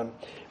bought them,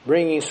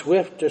 bringing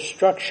swift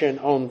destruction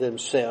on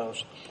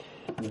themselves.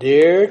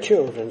 Dear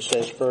children,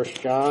 says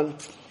John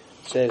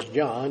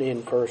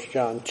in 1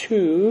 John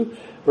 2,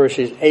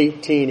 verses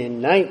 18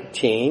 and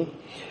 19,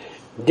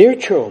 dear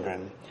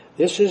children,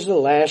 this is the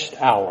last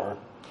hour.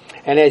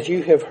 And as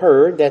you have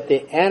heard that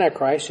the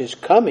Antichrist is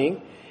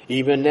coming,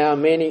 even now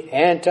many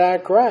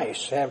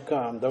antichrists have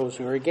come, those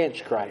who are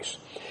against Christ.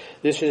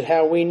 This is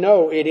how we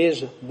know it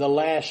is the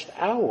last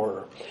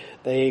hour.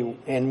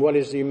 And what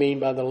does he mean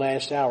by the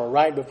last hour?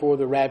 Right before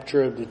the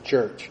rapture of the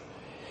church.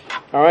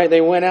 All right,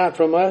 they went out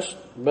from us,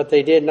 but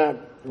they did not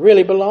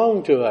really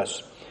belong to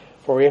us.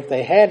 For if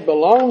they had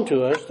belonged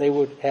to us, they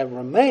would have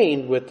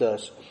remained with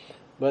us.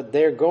 But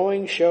their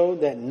going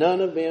showed that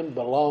none of them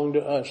belonged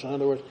to us. In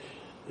other words,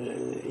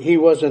 he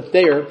wasn't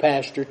their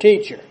pastor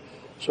teacher.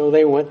 So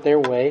they went their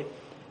way,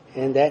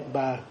 and that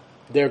by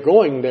their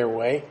going their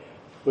way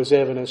was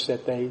evidence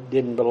that they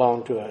didn't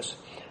belong to us.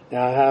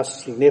 Now, how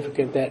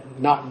significant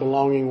that not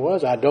belonging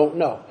was, I don't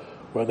know.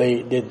 Were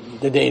they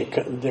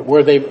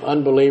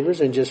unbelievers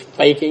and just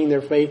faking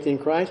their faith in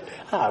Christ?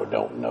 I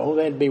don't know.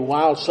 That'd be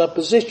wild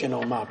supposition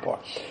on my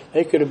part.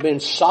 They could have been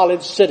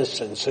solid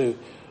citizens who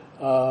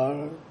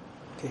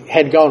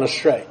had gone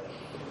astray.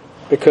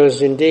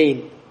 Because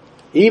indeed,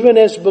 even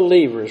as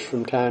believers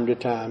from time to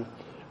time,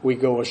 we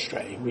go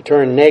astray. We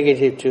turn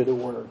negative to the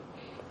Word.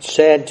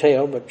 Sad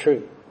tale, but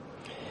true.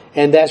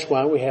 And that's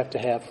why we have to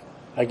have,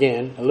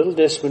 again, a little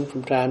discipline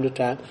from time to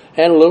time,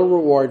 and a little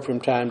reward from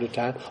time to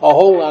time, a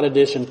whole lot of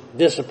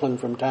discipline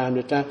from time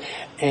to time,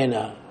 and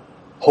a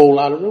whole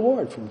lot of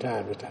reward from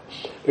time to time.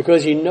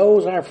 Because He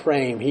knows our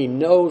frame. He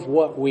knows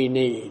what we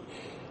need.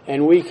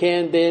 And we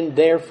can then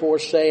therefore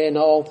say in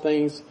all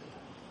things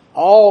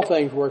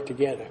work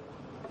together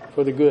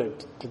for the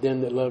good to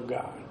them that love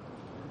God.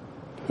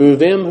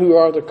 Who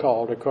are the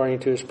called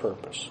according to His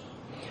purpose.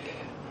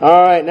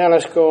 All right, now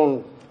let's go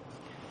on.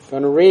 I'm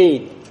going to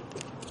read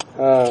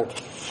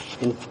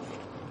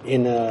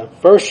in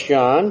 1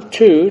 John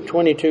 2,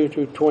 22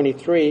 through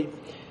 23.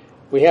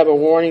 We have a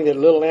warning that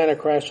little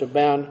antichrists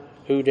abound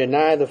who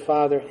deny the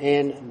Father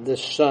and the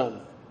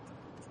Son.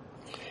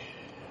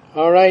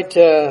 All right,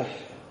 now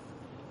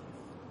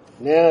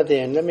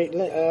then,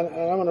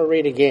 I want to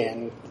read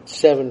again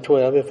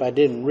 7:12 if I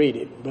didn't read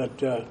it,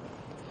 but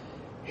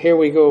here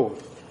we go.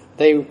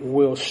 They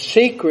will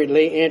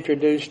secretly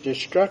introduce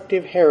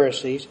destructive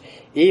heresies,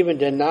 even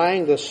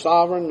denying the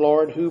sovereign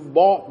Lord who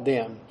bought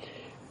them,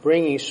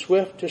 bringing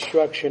swift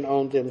destruction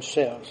on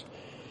themselves.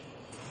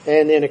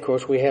 And then, of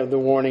course, we have the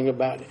warning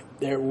about it.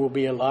 There will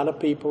be a lot of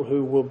people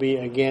who will be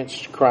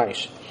against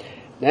Christ.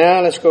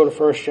 Now let's go to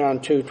 1 John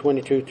 2,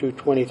 22 through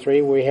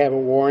 23. We have a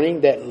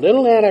warning that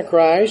little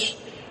antichrists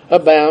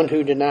abound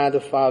who deny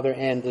the Father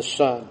and the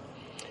Son.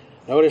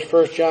 Notice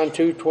 1 John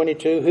 2,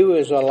 22. Who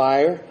is a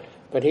liar?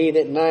 But he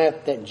that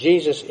denieth that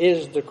Jesus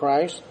is the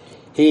Christ,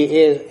 he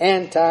is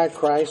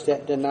Antichrist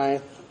that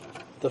denieth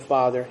the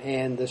Father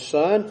and the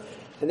Son.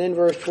 And then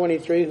verse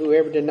 23,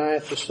 whoever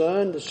denieth the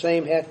Son, the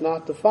same hath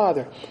not the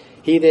Father.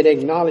 He that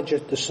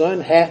acknowledgeth the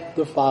Son hath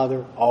the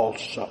Father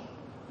also.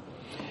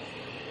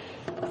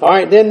 All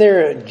right, then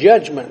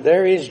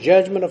there is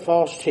judgment of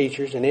false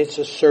teachers, and it's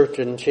a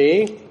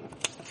certainty.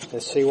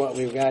 Let's see what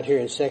we've got here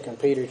in 2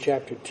 Peter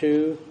chapter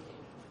 2.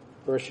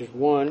 Verses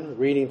 1,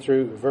 reading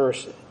through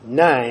verse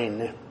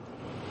 9.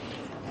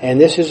 And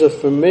this is a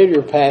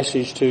familiar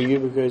passage to you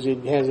because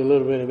it has a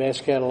little bit of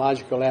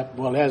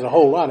eschatological, it has a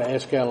whole lot of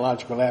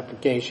eschatological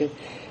application.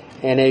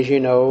 And as you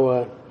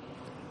know,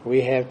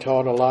 we have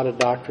taught a lot of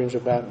doctrines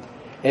about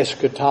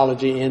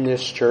eschatology in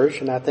this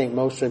church, and I think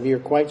most of you are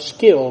quite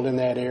skilled in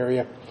that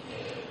area.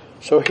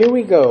 So here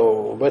we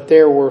go. But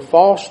there were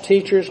false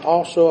teachers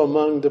also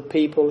among the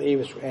people,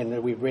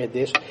 and we've read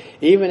this,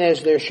 even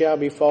as there shall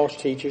be false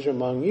teachers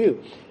among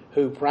you,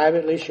 who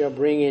privately shall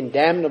bring in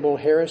damnable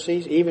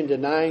heresies, even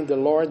denying the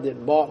Lord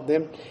that bought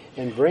them,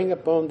 and bring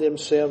upon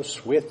themselves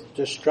swift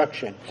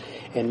destruction.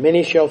 And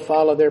many shall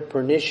follow their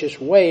pernicious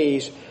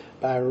ways,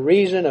 by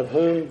reason of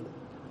whom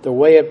the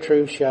way of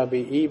truth shall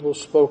be evil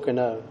spoken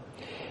of.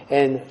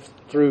 And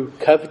through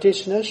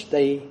covetousness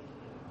they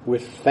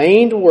with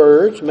feigned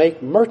words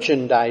make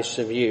merchandise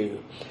of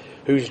you,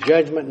 whose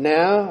judgment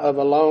now of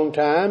a long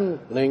time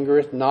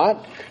lingereth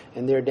not,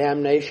 and their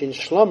damnation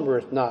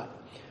slumbereth not.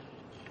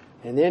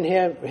 And then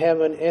have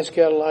an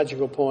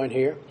eschatological point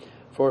here.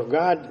 For if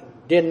God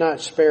did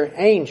not spare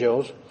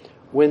angels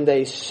when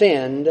they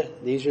sinned,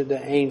 these are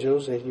the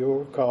angels, as you'll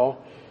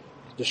recall,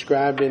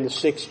 described in the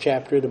 6th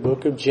chapter of the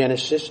book of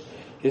Genesis.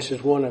 This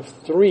is one of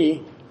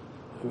 3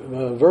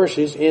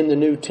 verses in the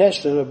New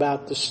Testament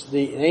about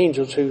the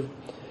angels who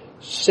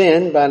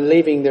sinned by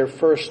leaving their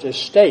first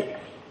estate.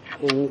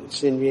 And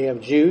you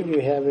have Jude,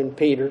 you have in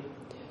Peter,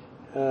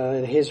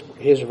 and his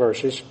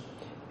verses,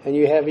 and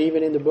you have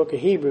even in the book of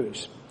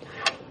Hebrews.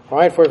 All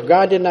right, for if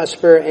God did not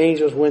spare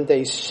angels when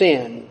they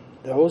sinned,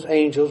 those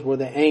angels were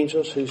the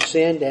angels who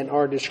sinned and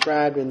are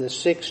described in the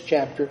 6th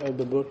chapter of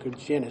the book of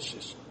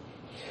Genesis,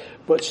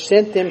 but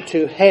sent them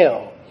to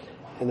hell.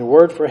 And the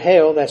word for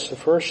hell, that's the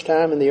first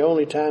time and the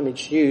only time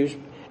it's used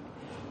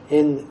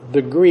in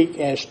the Greek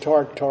as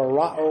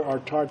tartarao or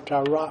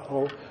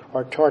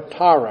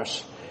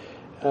tartaros.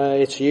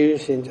 It's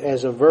used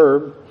as a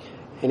verb,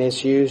 and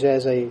it's used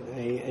as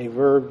a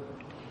verb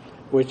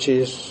which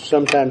is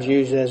sometimes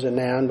used as a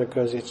noun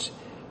because it's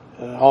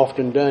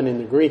often done in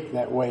the Greek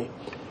that way.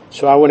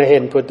 So I went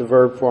ahead and put the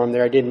verb form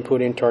there. I didn't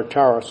put in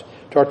tartaros.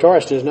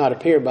 Tartaros does not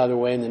appear, by the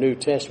way, in the New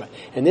Testament.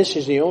 And this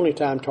is the only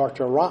time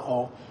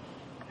tartarao,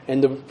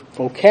 and the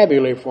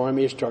vocabulary for him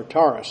is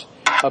tartaros,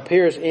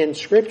 appears in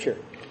Scripture.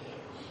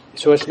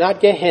 So it's not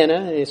Gehenna,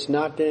 and it's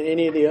not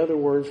any of the other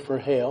words for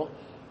hell,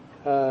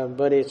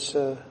 but it's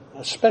a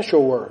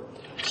special word.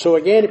 So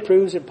again, it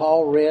proves that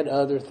Paul read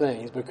other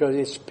things, because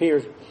it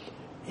appears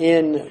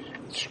in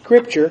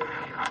Scripture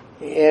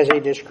as a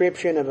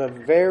description of a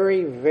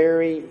very,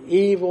 very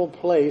evil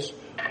place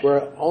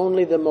where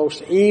only the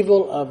most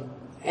evil of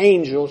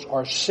angels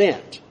are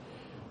sent.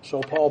 So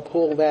Paul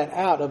pulled that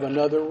out of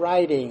another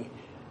writing.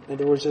 And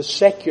there was a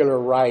secular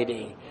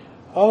writing.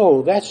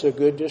 Oh, that's a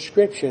good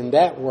description,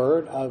 that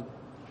word, of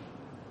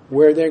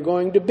where they're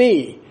going to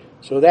be.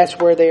 So that's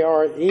where they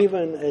are,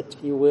 even, if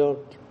you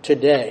will,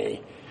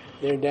 today.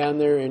 They're down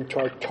there in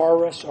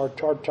Tartarus or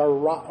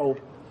Tartarao,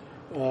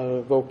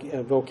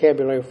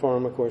 vocabulary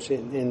form, of course,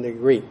 in the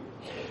Greek.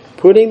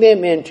 Putting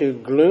them into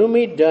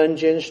gloomy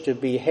dungeons to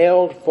be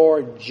held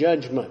for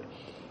judgment.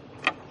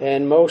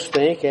 And most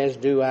think, as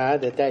do I,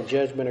 that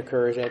judgment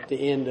occurs at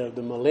the end of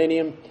the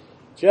millennium,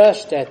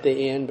 just at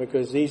the end,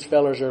 because these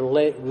fellows are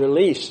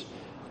released.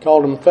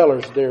 Call them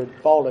fellows. They're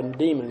fallen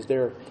demons.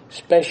 They're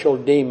special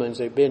demons.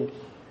 They've been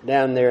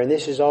down there. And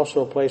this is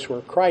also a place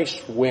where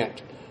Christ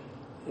went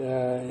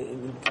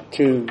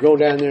to go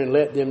down there and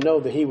let them know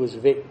that he was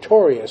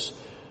victorious.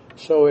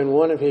 So in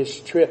one of his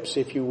trips,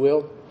 if you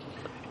will,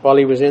 while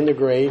he was in the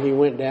grave, he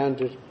went down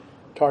to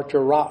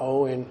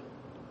Tartarao and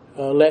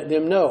let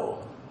them know.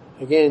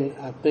 Again,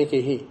 I think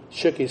he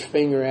shook his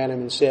finger at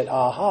him and said,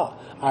 "Aha,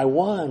 I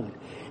won."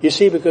 You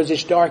see, because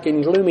it's dark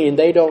and gloomy and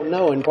they don't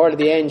know. And part of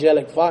the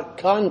angelic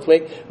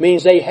conflict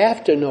means they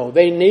have to know.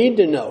 They need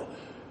to know.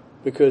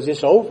 Because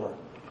it's over.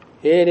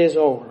 It is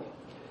over.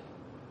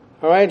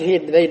 All right,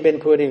 they'd been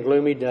put in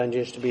gloomy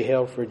dungeons to be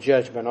held for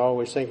judgment. I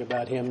always think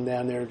about him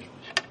down there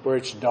where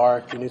it's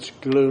dark and it's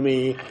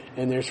gloomy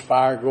and there's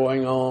fire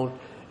going on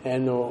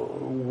and the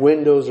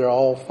windows are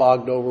all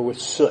fogged over with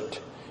soot.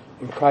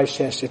 And Christ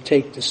has to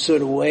take the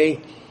soot away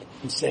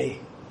and say,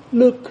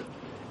 "Look."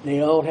 They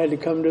all had to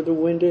come to the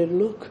window and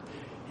look.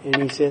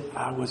 And he said,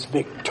 "I was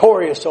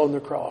victorious on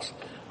the cross.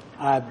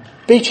 I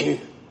beat you.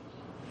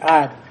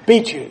 I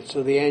beat you."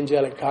 So the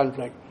angelic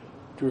conflict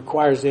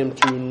requires them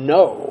to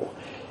know.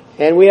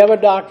 And we have a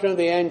doctrine of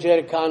the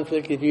angelic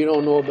conflict. If you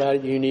don't know about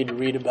it, you need to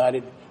read about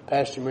it.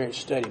 Pastor Merritt's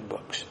study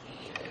books.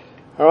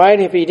 All right,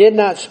 if he did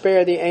not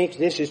spare the angels,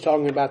 this is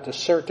talking about the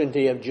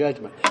certainty of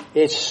judgment.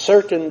 It's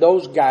certain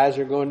those guys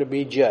are going to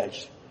be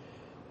judged.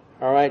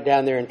 All right,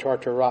 down there in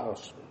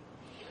Tartaros.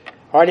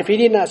 All right, if he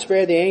did not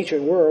spare the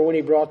ancient world when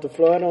he brought the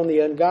flood on the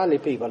ungodly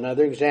people,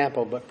 another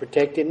example, but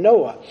protected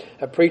Noah,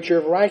 a preacher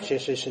of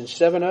righteousness, and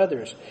 7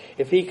 others.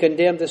 If he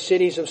condemned the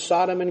cities of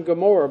Sodom and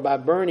Gomorrah by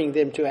burning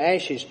them to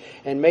ashes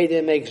and made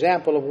them an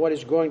example of what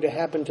is going to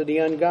happen to the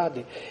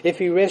ungodly. If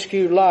he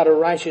rescued Lot, a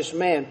righteous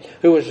man,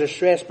 who was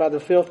distressed by the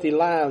filthy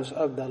lives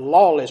of the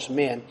lawless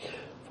men,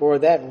 for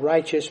that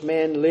righteous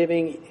man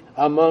living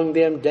among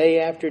them day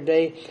after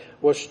day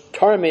was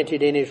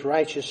tormented in his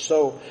righteous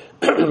soul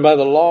by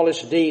the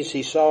lawless deeds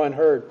he saw and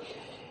heard.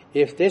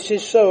 If this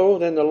is so,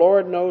 then the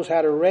Lord knows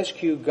how to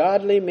rescue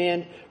godly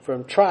men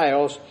from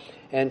trials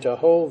and to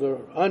hold the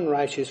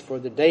unrighteous for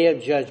the day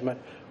of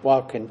judgment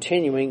while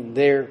continuing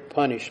their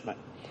punishment.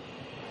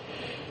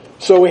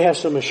 So we have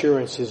some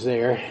assurances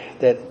there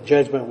that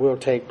judgment will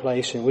take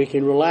place and we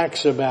can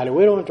relax about it.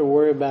 We don't have to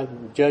worry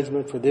about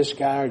judgment for this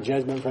guy or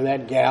judgment for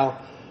that gal.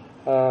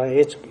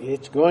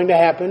 It's going to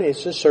happen.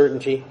 It's a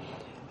certainty.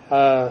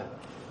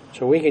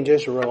 So we can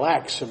just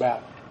relax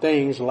about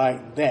things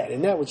like that.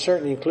 And that would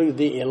certainly include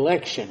the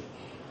election.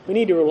 We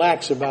need to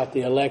relax about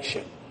the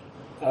election.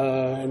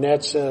 And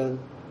that's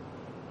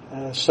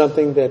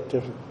something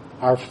that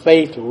our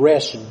faith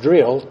rest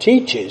drill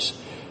teaches.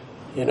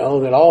 You know,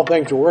 that all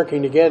things are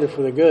working together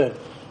for the good.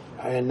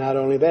 And not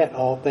only that,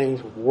 all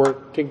things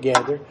work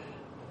together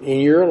in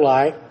your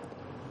life,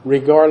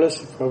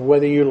 regardless of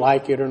whether you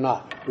like it or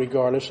not.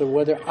 Regardless of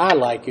whether I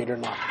like it or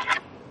not.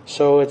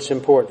 So it's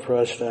important for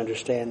us to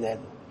understand that.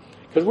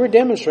 Because we're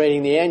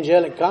demonstrating the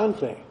angelic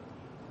conflict.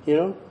 You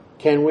know,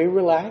 Can we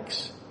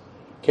relax?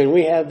 Can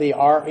we have the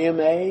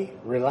RMA,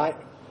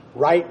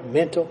 right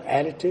mental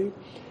attitude?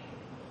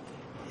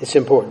 It's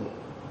important.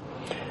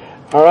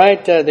 All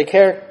right, the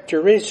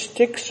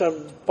characteristics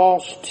of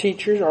false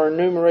teachers are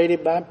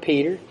enumerated by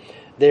Peter.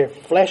 Their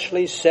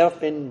fleshly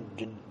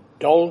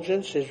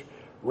self-indulgence is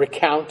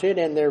recounted,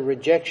 and their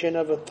rejection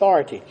of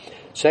authority.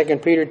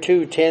 2 Peter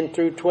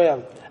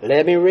 2:10-12.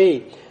 Let me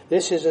read.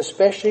 This is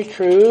especially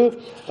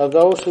true of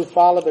those who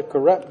follow the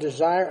corrupt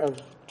desire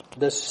of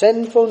the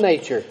sinful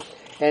nature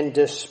and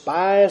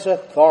despise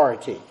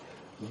authority.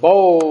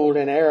 Bold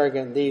and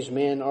arrogant these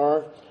men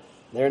are.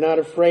 They're not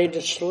afraid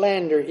to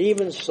slander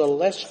even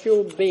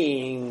celestial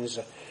beings.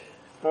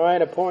 All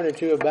right, a point or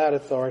two about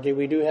authority.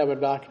 We do have a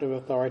doctrine of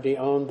authority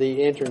on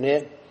the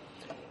internet.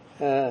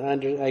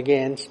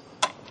 Again,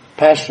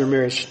 Pastor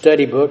Mary's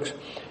study books.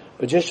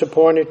 But just a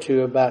point or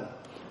two about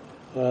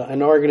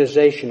an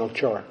organizational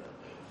chart.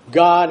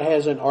 God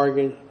has a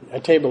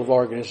table of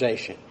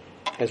organization,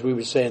 as we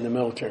would say in the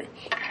military.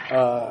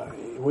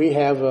 We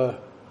have a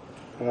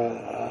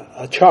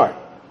chart.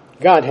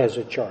 God has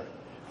a chart.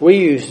 We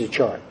use the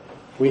chart.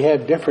 We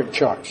have different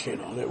charts,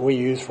 that we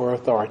use for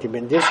authority.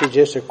 But this is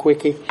just a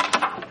quickie.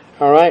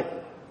 All right.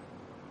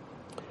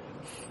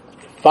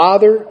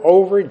 Father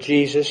over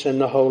Jesus and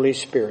the Holy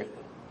Spirit.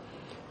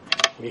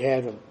 We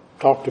had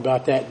talked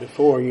about that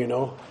before,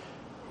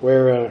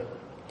 where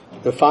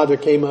the Father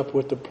came up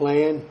with the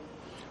plan.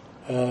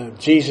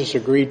 Jesus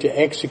agreed to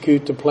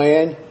execute the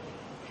plan,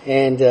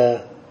 and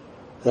the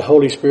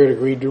Holy Spirit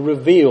agreed to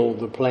reveal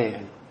the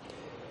plan.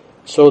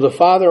 So the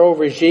Father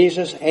over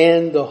Jesus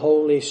and the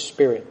Holy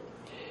Spirit.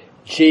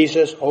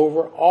 Jesus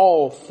over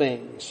all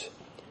things.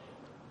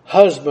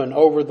 Husband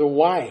over the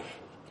wife.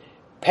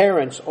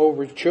 Parents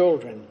over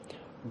children.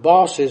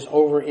 Bosses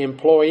over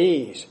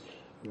employees.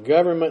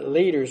 Government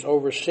leaders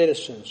over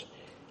citizens.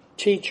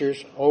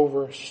 Teachers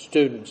over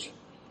students.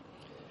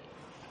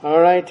 All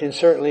right, and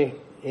certainly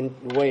in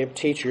the way of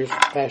teachers,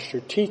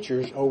 pastor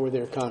teachers over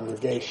their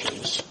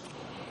congregations.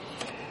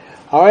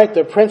 All right,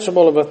 the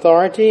principle of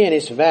authority and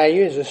its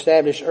value is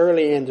established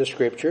early in the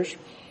Scriptures.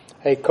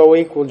 A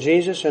co-equal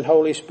Jesus and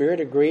Holy Spirit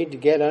agreed to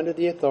get under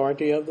the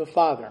authority of the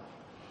Father.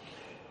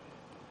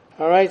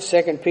 All right,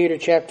 2 Peter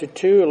chapter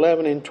 2,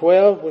 11 and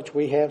 12, which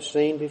we have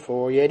seen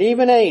before. Yet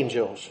even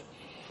angels,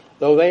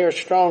 though they are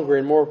stronger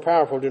and more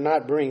powerful, do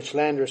not bring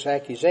slanderous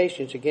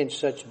accusations against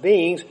such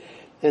beings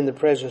in the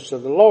presence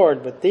of the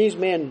Lord. But these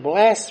men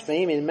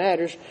blaspheme in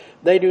matters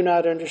they do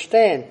not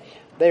understand.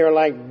 They are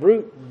like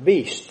brute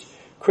beasts,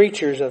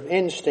 creatures of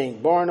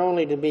instinct, born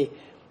only to be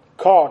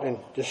caught and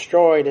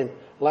destroyed, and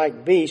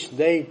like beasts,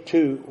 they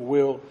too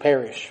will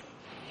perish.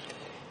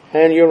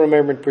 And you'll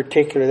remember in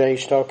particular that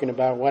he's talking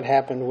about what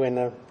happened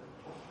when,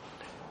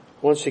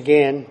 once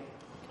again,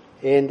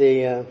 in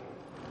the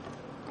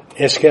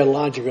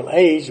eschatological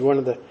age, one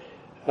of the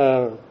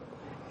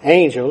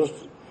angels,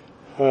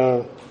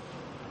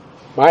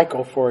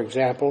 Michael, for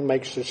example,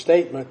 makes the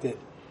statement that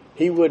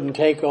he wouldn't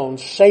take on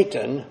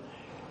Satan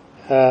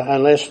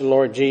unless the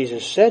Lord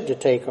Jesus said to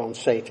take on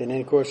Satan.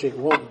 And of course it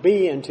won't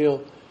be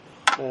until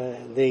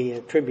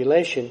the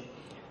tribulation,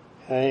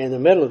 in the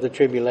middle of the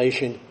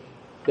tribulation,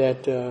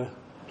 that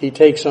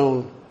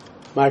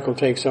Michael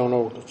takes on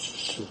old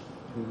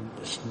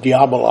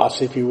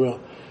Diabolos, if you will.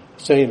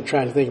 So I'm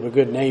trying to think of a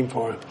good name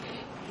for him.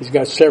 He's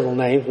got several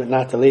names, but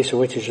not the least of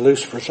which is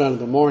Lucifer, son of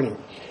the morning.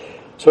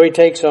 So he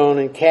takes on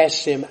and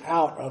casts him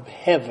out of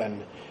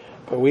heaven.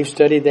 But we've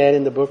studied that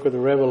in the book of the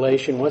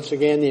Revelation. Once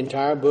again, the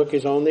entire book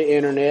is on the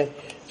internet.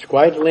 It's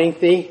quite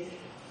lengthy,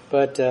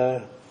 but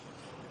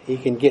you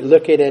can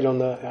look at it on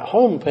the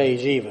home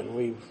page even.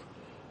 We've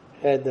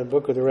had the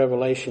book of the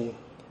Revelation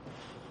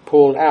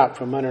pulled out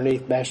from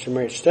underneath Pastor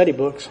Merritt's study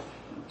books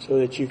so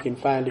that you can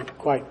find it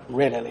quite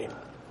readily.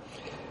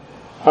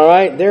 All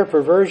right, their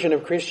perversion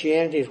of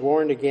Christianity is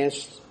warned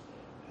against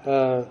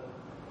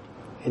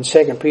in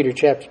 2 Peter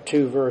chapter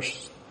 2,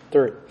 verse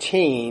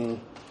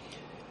 13.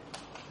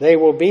 They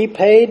will be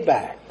paid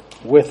back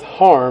with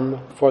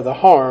harm for the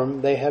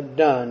harm they have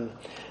done.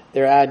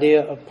 Their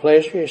idea of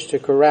pleasure is to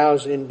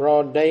carouse in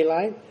broad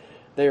daylight.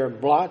 They are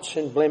blots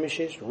and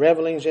blemishes,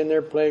 revelings in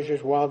their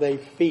pleasures while they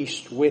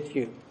feast with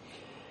you.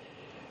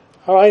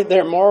 All right,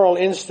 their moral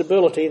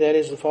instability, that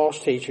is the false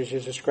teachers,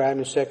 is described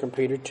in 2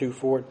 Peter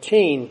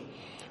 2:14.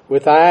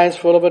 With eyes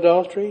full of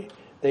adultery,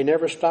 they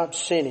never stop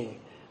sinning.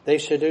 They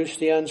seduce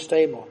the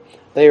unstable.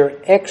 They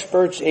are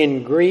experts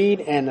in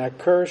greed and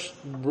accursed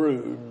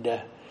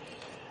brood.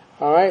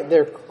 All right,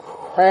 their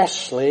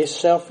crassly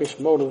selfish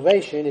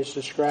motivation is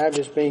described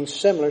as being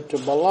similar to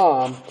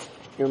Balaam.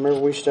 You remember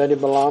we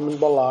studied Balaam and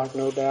Balak,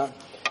 no doubt.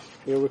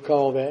 You'll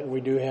recall that.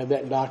 We do have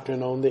that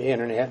doctrine on the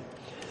internet.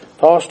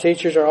 False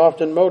teachers are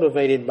often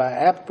motivated by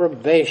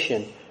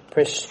approbation,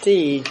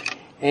 prestige,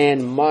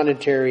 and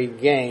monetary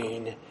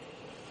gain.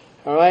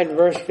 All right,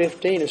 verse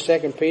 15 of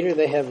 2 Peter,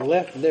 they have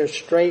left their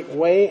straight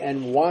way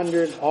and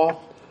wandered off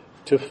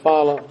to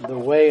follow the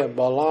way of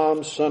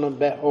Balaam, son of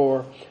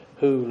Beor,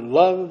 who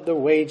loved the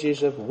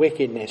wages of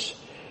wickedness.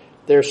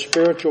 Their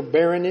spiritual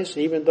barrenness,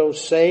 even though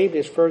saved,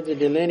 is further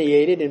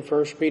delineated in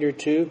 1 Peter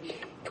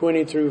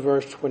 2:20 through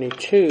verse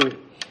 22.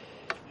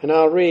 And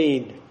I'll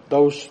read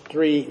those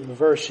 3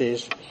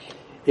 verses.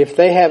 If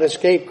they have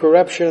escaped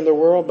corruption of the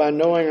world by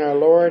knowing our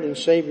Lord and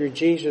Savior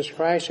Jesus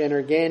Christ and are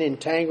again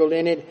entangled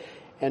in it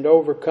and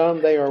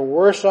overcome, they are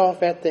worse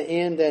off at the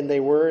end than they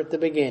were at the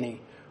beginning.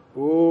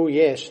 Ooh,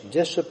 yes,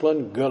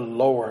 discipline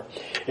galore.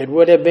 It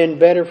would have been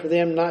better for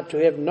them not to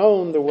have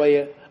known the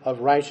way of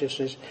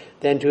righteousness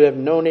than to have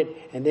known it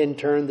and then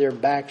turned their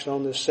backs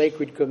on the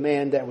sacred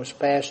command that was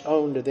passed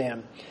on to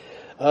them.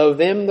 Of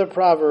them the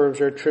proverbs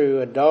are true.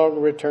 A dog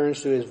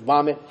returns to his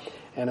vomit,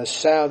 and a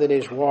sow that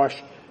is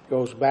washed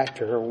goes back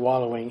to her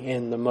wallowing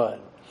in the mud.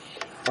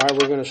 All right,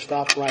 we're going to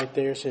stop right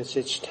there since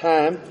it's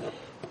time,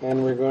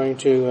 and we're going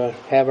to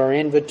have our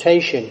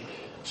invitation.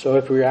 So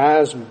if your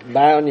eyes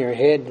bowed and your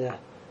head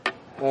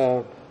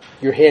bowed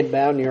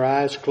and your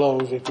eyes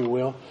closed, if you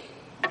will,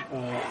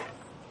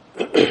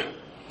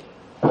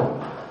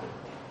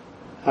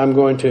 I'm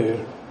going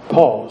to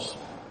pause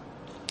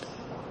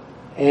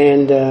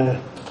and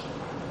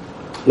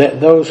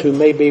let those who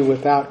may be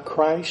without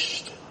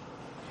Christ,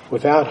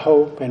 without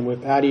hope, and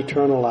without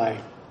eternal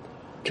life,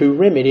 to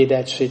remedy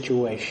that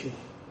situation.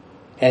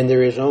 And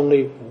there is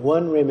only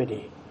one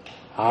remedy.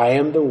 I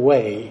am the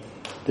way,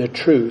 the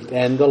truth,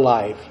 and the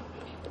life.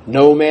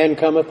 No man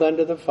cometh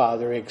unto the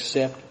Father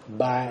except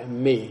by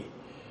me.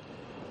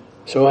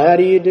 So how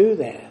do you do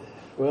that?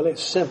 Well,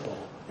 it's simple.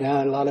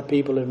 Now, a lot of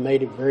people have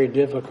made it very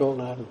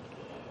difficult. I've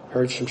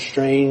heard some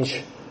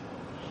strange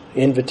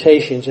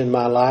invitations in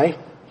my life.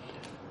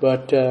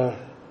 But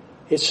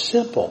it's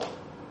simple.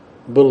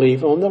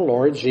 Believe on the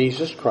Lord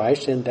Jesus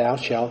Christ and thou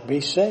shalt be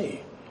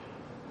saved.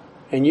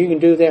 And you can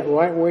do that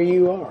right where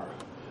you are.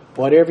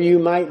 Whatever you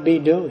might be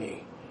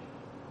doing.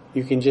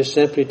 You can just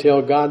simply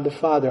tell God the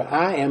Father,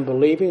 I am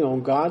believing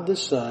on God the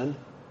Son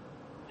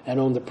and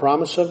on the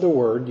promise of the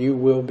Word, you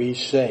will be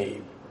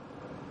saved.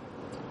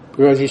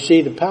 Because you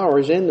see, the power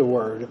is in the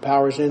Word. The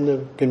power is in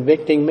the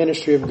convicting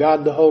ministry of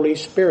God the Holy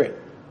Spirit.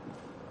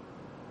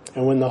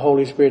 And when the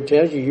Holy Spirit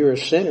tells you you're a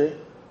sinner,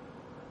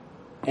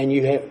 and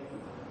you have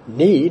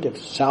need of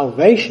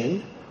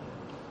salvation,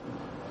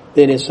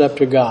 then it's up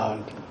to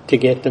God to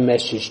get the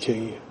message to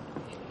you.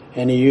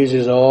 And He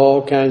uses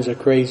all kinds of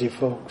crazy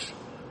folks,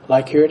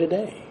 like here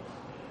today,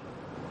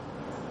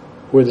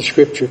 where the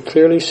Scripture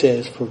clearly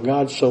says, for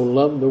God so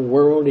loved the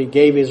world, He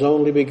gave His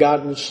only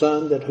begotten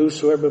Son, that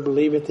whosoever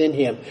believeth in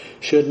Him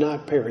should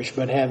not perish,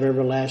 but have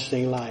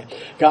everlasting life.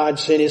 God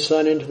sent His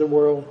Son into the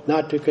world,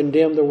 not to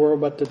condemn the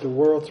world, but that the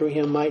world through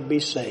Him might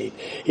be saved.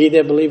 He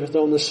that believeth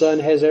on the Son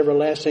has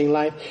everlasting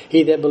life.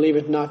 He that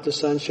believeth not the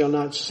Son shall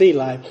not see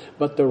life,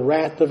 but the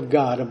wrath of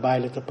God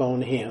abideth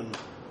upon him.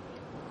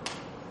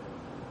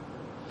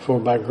 For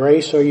by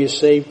grace are you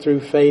saved through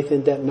faith,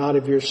 and that not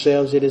of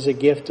yourselves, it is a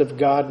gift of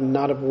God, and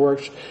not of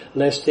works,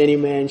 lest any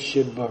man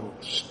should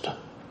boast.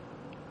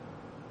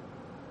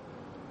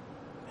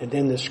 And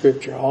then the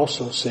Scripture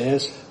also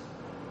says,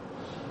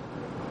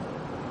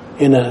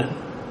 in a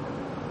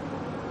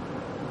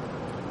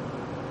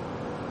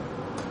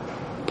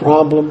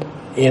problem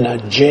in a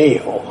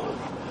jail.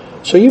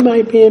 So you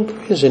might be in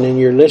prison and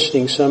you're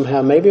listening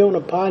somehow, maybe on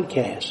a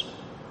podcast.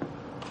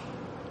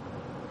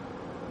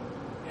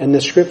 And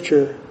the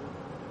Scripture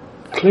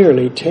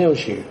clearly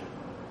tells you,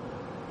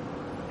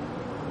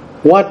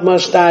 what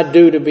must I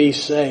do to be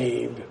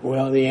saved?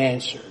 Well, the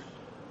answer,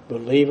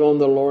 believe on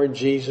the Lord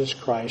Jesus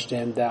Christ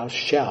and thou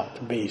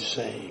shalt be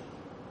saved.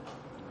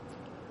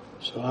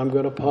 So I'm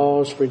going to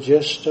pause for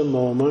just a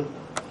moment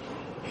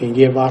and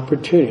give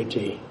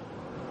opportunity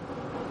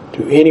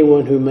to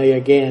anyone who may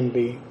again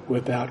be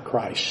without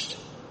Christ.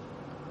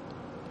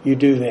 You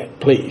do that,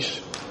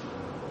 please,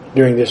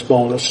 during this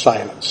moment of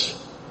silence.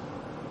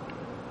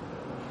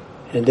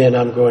 And then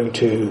I'm going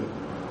to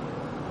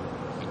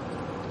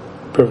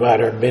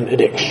provide our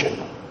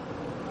benediction.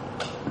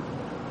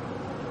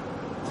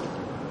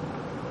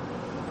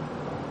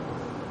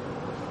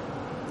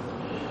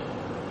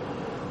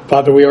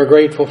 Father, we are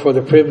grateful for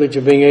the privilege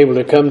of being able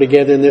to come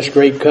together in this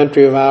great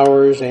country of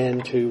ours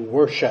and to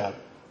worship.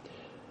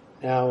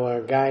 Now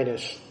guide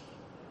us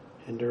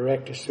and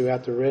direct us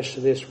throughout the rest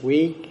of this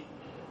week.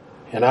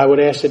 And I would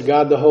ask that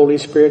God the Holy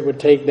Spirit would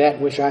take that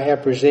which I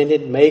have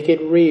presented, make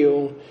it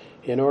real,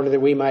 in order that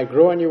we might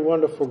grow in your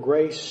wonderful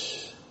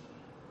grace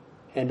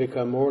and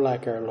become more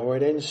like our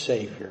Lord and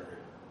Savior,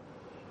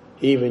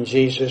 even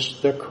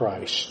Jesus the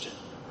Christ.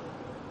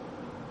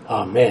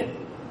 Amen.